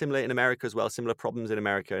it's very similar in America as well, similar problems in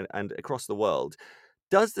America and across the world,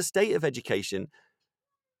 does the state of education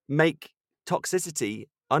make toxicity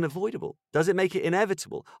unavoidable? Does it make it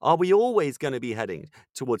inevitable? Are we always going to be heading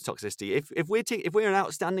towards toxicity? If we're an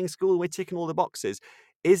outstanding school, we're ticking all the boxes,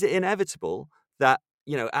 is it inevitable that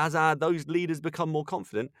as those leaders become more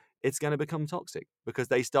confident, it's going to become toxic because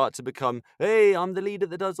they start to become, hey, I'm the leader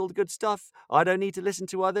that does all the good stuff. I don't need to listen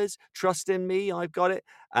to others. Trust in me. I've got it.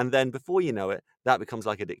 And then before you know it, that becomes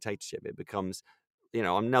like a dictatorship. It becomes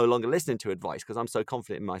I'm no longer listening to advice because I'm so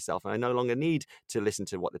confident in myself, and I no longer need to listen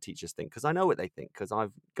to what the teachers think because I know what they think because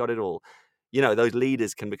I've got it all. Those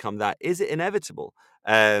leaders can become that. Is it inevitable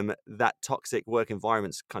that toxic work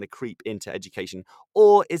environments kind of creep into education,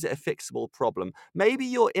 or is it a fixable problem? Maybe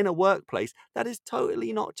you're in a workplace that is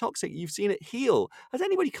totally not toxic. You've seen it heal. Has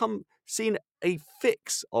anybody seen a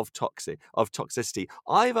fix of toxicity?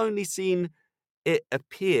 I've only seen it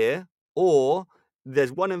appear, or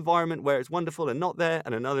there's one environment where it's wonderful and not there,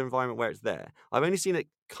 and another environment where it's there. I've only seen it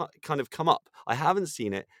kind of come up. I haven't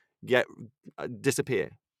seen it get disappear.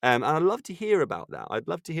 And I'd love to hear about that. I'd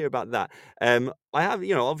love to hear about that. I have,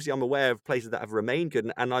 obviously I'm aware of places that have remained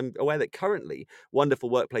good, and I'm aware that currently wonderful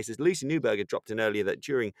workplaces. Lucy Newberger dropped in earlier that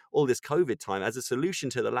during all this COVID time, as a solution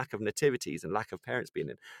to the lack of nativities and lack of parents being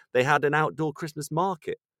in, they had an outdoor Christmas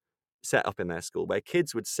market set up in their school where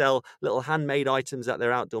kids would sell little handmade items at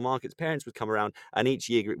their outdoor markets. Parents would come around, and each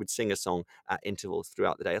year group would sing a song at intervals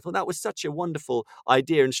throughout the day. I thought that was such a wonderful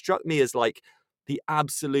idea, and struck me as like the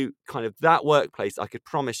absolute kind of that workplace I could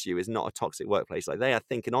promise you is not a toxic workplace. Like, they are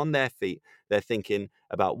thinking on their feet. They're thinking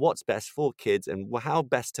about what's best for kids and how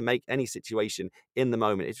best to make any situation in the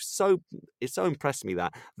moment. It so impressed me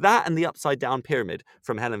that and the Upside Down Pyramid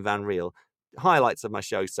from Helen Van Riel. Highlights of my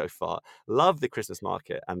show so far. Love the Christmas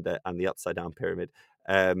market and the Upside Down Pyramid.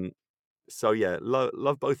 So yeah,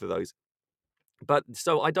 love both of those. But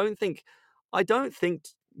so I don't think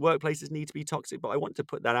workplaces need to be toxic, but I want to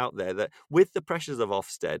put that out there, that with the pressures of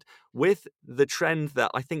Ofsted, with the trend that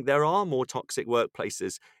I think there are more toxic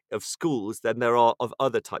workplaces of schools than there are of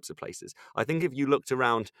other types of places. I think if you looked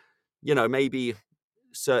around, maybe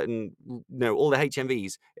certain, all the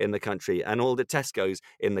HMVs in the country and all the Tesco's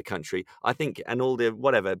in the country, I think, and all the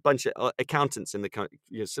whatever bunch of accountants in the country,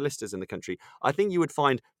 solicitors in the country, I think you would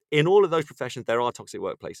find in all of those professions there are toxic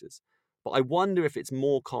workplaces. But I wonder if it's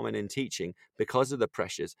more common in teaching because of the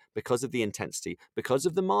pressures, because of the intensity, because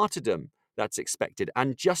of the martyrdom that's expected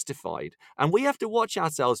and justified. And we have to watch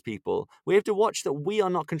ourselves, people. We have to watch that we are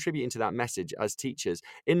not contributing to that message as teachers.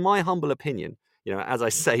 In my humble opinion, as I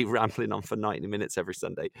say, rambling on for 90 minutes every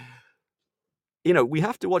Sunday, we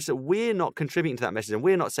have to watch that we're not contributing to that message, and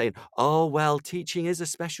we're not saying, oh, well, teaching is a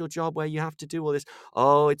special job where you have to do all this.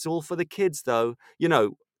 Oh, it's all for the kids, though.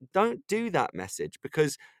 Don't do that message,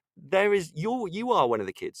 because you are one of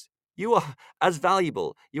the kids. You are as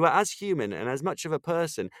valuable, you are as human and as much of a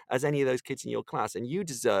person as any of those kids in your class, and you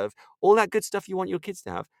deserve all that good stuff you want your kids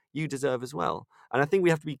to have. You deserve as well. And I think we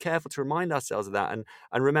have to be careful to remind ourselves of that, and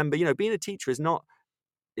remember, being a teacher is not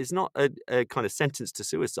a kind of sentence to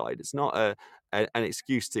suicide. It's not an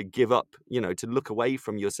excuse to give up, to look away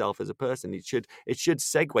from yourself as a person. It should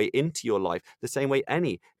segue into your life the same way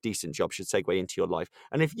any decent job should segue into your life.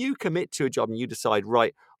 And if you commit to a job and you decide,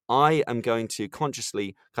 right, I am going to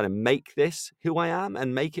consciously kind of make this who I am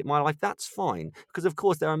and make it my life, that's fine. Because of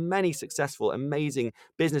course there are many successful, amazing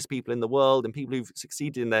business people in the world and people who've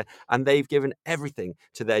succeeded in there, and they've given everything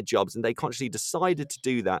to their jobs and they consciously decided to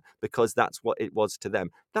do that because that's what it was to them.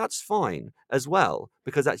 That's fine as well,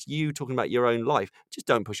 because that's you talking about your own life. Just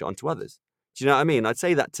don't push it onto others. Do you know what I mean? I'd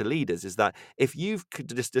say that to leaders, is that if you've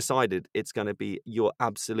just decided it's going to be your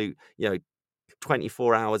absolute,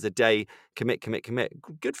 24 hours a day, commit,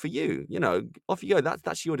 good for you. Off you go.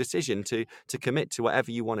 That's your decision to commit to whatever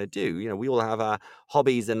you want to do. We all have our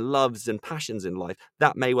hobbies and loves and passions in life.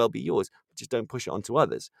 That may well be yours. Just don't push it onto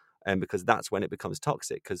others. And because that's when it becomes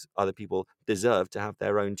toxic, because other people deserve to have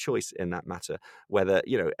their own choice in that matter. Whether,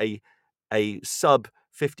 a sub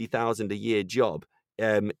 50,000 a year job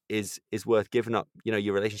is worth giving up,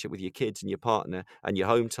 your relationship with your kids and your partner and your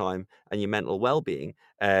home time and your mental well-being,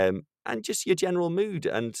 and just your general mood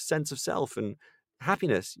and sense of self and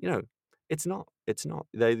happiness. It's not.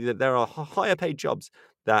 There are higher paid jobs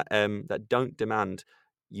that don't demand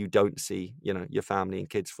you don't see, your family and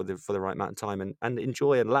kids for the right amount of time and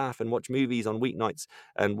enjoy and laugh and watch movies on weeknights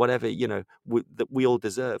and whatever, that we all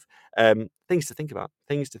deserve. Things to think about.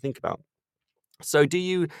 So do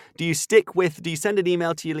you send an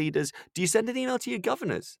email to your leaders? Do you send an email to your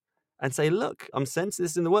governors and say, look, I'm sensing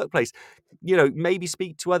this in the workplace? Maybe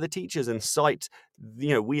speak to other teachers and cite,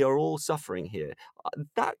 we are all suffering here.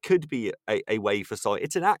 That could be a way for solid.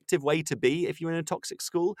 It's an active way to be if you're in a toxic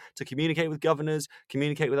school, to communicate with governors,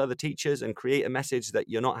 communicate with other teachers, and create a message that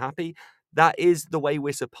you're not happy. That is the way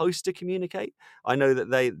we're supposed to communicate. I know that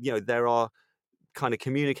there are kind of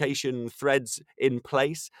communication threads in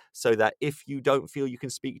place so that if you don't feel you can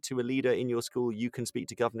speak to a leader in your school, you can speak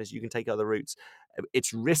to governors, you can take other routes.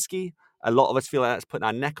 It's risky. A lot of us feel like that's putting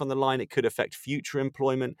our neck on the line. It could affect future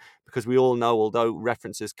employment, because we all know, although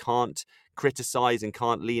references can't criticize and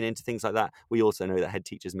can't lean into things like that, we also know that head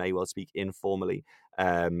teachers may well speak informally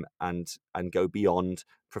and go beyond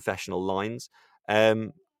professional lines.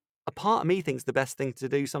 A part of me thinks the best thing to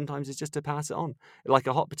do sometimes is just to pass it on, like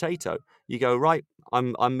a hot potato. You go, right,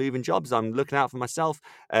 I'm moving jobs, I'm looking out for myself,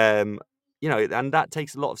 and that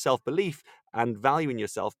takes a lot of self-belief and value in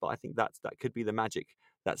yourself. But I think that could be the magic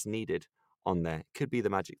that's needed on there. Could be the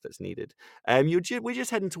magic that's needed. We're just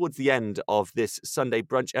heading towards the end of this Sunday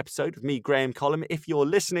brunch episode with me, Graham Collum. If you're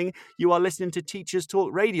listening, you are listening to Teachers Talk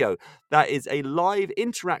Radio. That is a live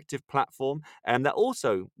interactive platform, and that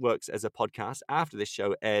also works as a podcast. After this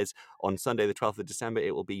show airs on Sunday, the 12th of December,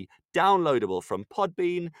 it will be downloadable from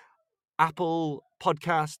Podbean, Apple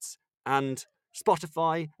Podcasts, and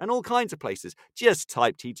Spotify, and all kinds of places. Just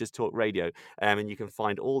type Teachers Talk Radio, and you can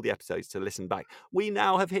find all the episodes to listen back. We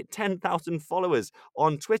now have hit 10,000 followers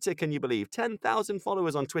on Twitter, can you believe? 10,000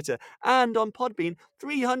 followers on Twitter, and on Podbean,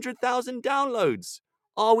 300,000 downloads.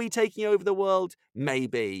 Are we taking over the world?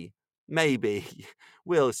 Maybe.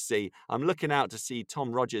 We'll see. I'm looking out to see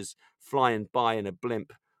Tom Rogers flying by in a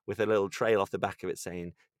blimp with a little trail off the back of it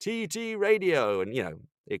saying TT Radio, and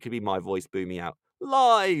it could be my voice booming out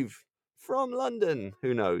live from London.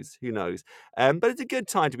 Who knows? But it's a good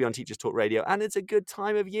time to be on Teachers Talk Radio, and it's a good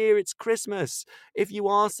time of year. It's Christmas. If you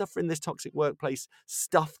are suffering this toxic workplace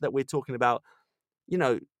stuff that we're talking about,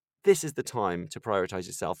 this is the time to prioritize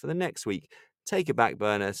yourself for the next week. Take a back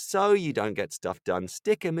burner so you don't get stuff done.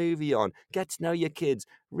 Stick a movie on. Get to know your kids.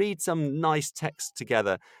 Read some nice text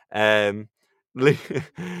together.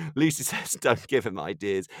 Lucy says, don't give him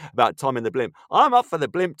ideas about Tom in the blimp. I'm up for the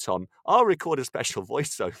blimp, Tom. I'll record a special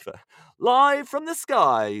voiceover live from the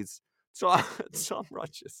skies. Tom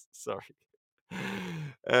Rogers, sorry.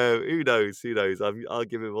 Who knows? I'll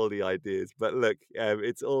give him all the ideas. But look,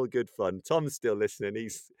 it's all good fun. Tom's still listening.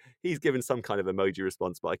 He's given some kind of emoji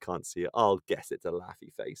response, but I can't see it. I'll guess it's a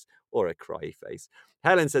laughy face or a cry face.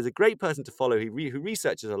 Helen says, a great person to follow who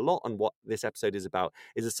researches a lot on what this episode is about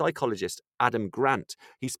is a psychologist, Adam Grant.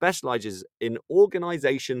 He specializes in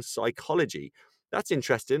organization psychology. That's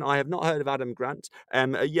interesting. I have not heard of Adam Grant.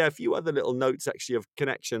 A few other little notes actually of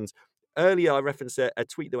connections. Earlier, I referenced a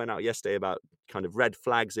tweet that went out yesterday about kind of red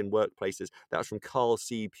flags in workplaces. That was from Carl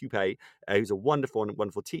C. Pupe, who's a wonderful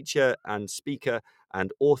teacher and speaker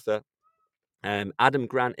and author. Adam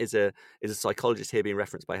Grant is a psychologist here being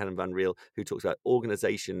referenced by Helen Van Riel, who talks about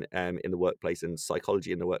organization in the workplace and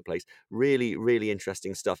psychology in the workplace. Really, really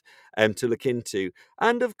interesting stuff to look into.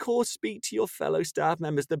 And of course, speak to your fellow staff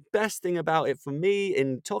members. The best thing about it for me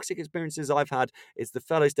in toxic experiences I've had is the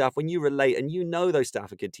fellow staff. When you relate and those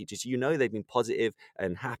staff are good teachers, they've been positive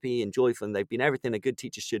and happy and joyful, and they've been everything a good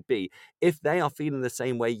teacher should be. If they are feeling the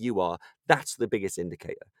same way you are, that's the biggest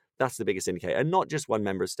indicator. And not just one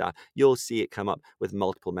member of staff. You'll see it come up with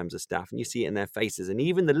multiple members of staff, and you see it in their faces. And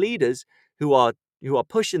even the leaders who are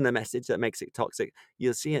pushing the message that makes it toxic,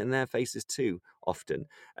 you'll see it in their faces too often.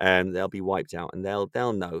 They'll be wiped out, and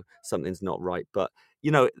they'll know something's not right. But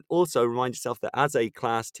also remind yourself that as a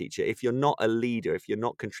class teacher, if you're not a leader, if you're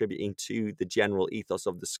not contributing to the general ethos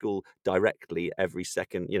of the school directly every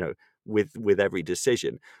second, with every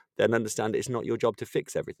decision, then understand it's not your job to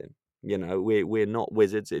fix everything. We're not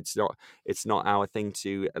wizards. It's not our thing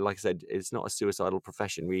to, like I said, it's not a suicidal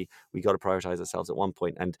profession. We got to prioritize ourselves at one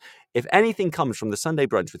point. And if anything comes from the Sunday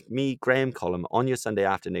brunch with me, Graham Collum, on your Sunday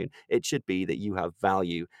afternoon, it should be that you have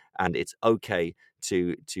value, and it's okay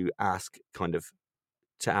to ask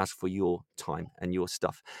for your time and your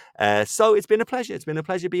stuff. So it's been a pleasure. It's been a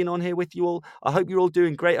pleasure being on here with you all. I hope you're all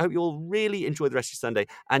doing great. I hope you all really enjoy the rest of your Sunday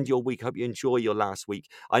and your week. I hope you enjoy your last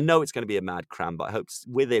week. I know it's going to be a mad cram, but I hope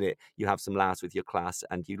within it you have some laughs with your class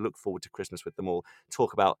and you look forward to Christmas with them all.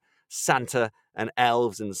 Talk about Santa and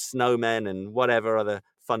elves and snowmen and whatever other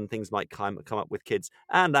fun things might come up with kids.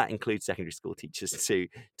 And that includes secondary school teachers too.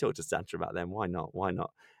 Talk to Santa about them. Why not?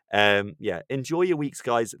 Enjoy your weeks,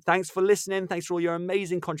 guys. Thanks for listening. Thanks for all your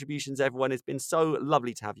amazing contributions, everyone. It's been so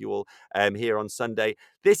lovely to have you all here on Sunday.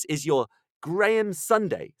 This is your Graham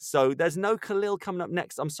Sunday, so there's no Khalil coming up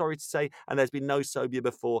next, I'm sorry to say, and there's been no Sobia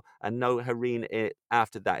before and no Hareen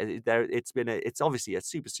after that. It's obviously a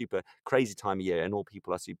super, super crazy time of year, and all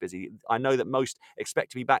people are super busy. I know that most expect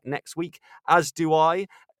to be back next week, as do I,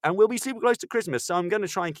 and we'll be super close to Christmas, so I'm going to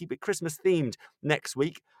try and keep it Christmas themed next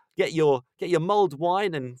week. Get your mulled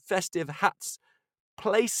wine and festive hats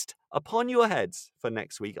placed upon your heads for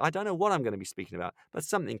next week. I don't know what I'm going to be speaking about, but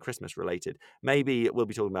something Christmas related. Maybe we'll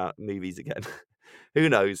be talking about movies again. Who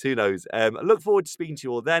knows? Who knows? I look forward to speaking to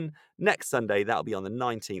you all then. Next Sunday, that'll be on the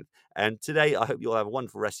 19th. And today, I hope you all have a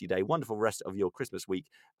wonderful rest of your day, wonderful rest of your Christmas week,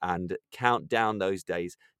 and count down those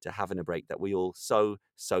days to having a break that we all so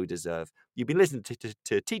deserve. You've been listening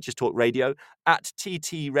to Teachers Talk Radio at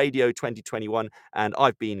TT Radio 2021, and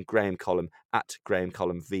I've been Graham Collum at Graham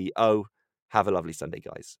Collum VO. Have a lovely Sunday,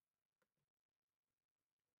 guys.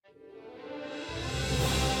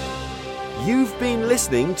 You've been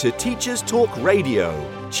listening to Teachers Talk Radio.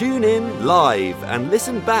 Tune in live and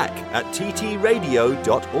listen back at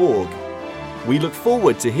ttradio.org. We look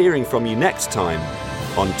forward to hearing from you next time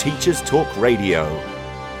on Teachers Talk Radio.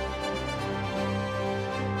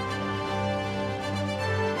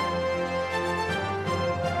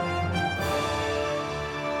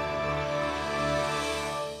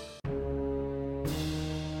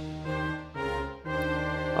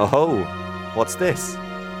 Oh, what's this?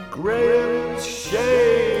 Graham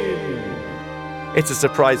Shame! It's a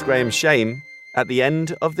surprise Graham Shame at the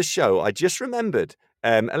end of the show. I just remembered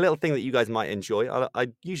a little thing that you guys might enjoy. I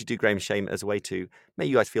usually do Graham Shame as a way to make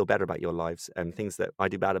you guys feel better about your lives and things that I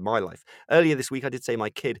do bad in my life. Earlier this week, I did say my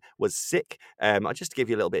kid was sick. Just to give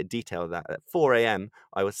you a little bit of detail of that, at 4 a.m.,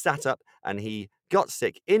 I was sat up and he got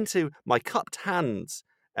sick into my cupped hands,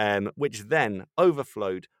 which then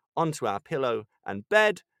overflowed onto our pillow and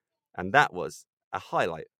bed. And that was a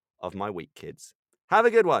highlight of my week, kids. Have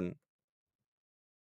a good one.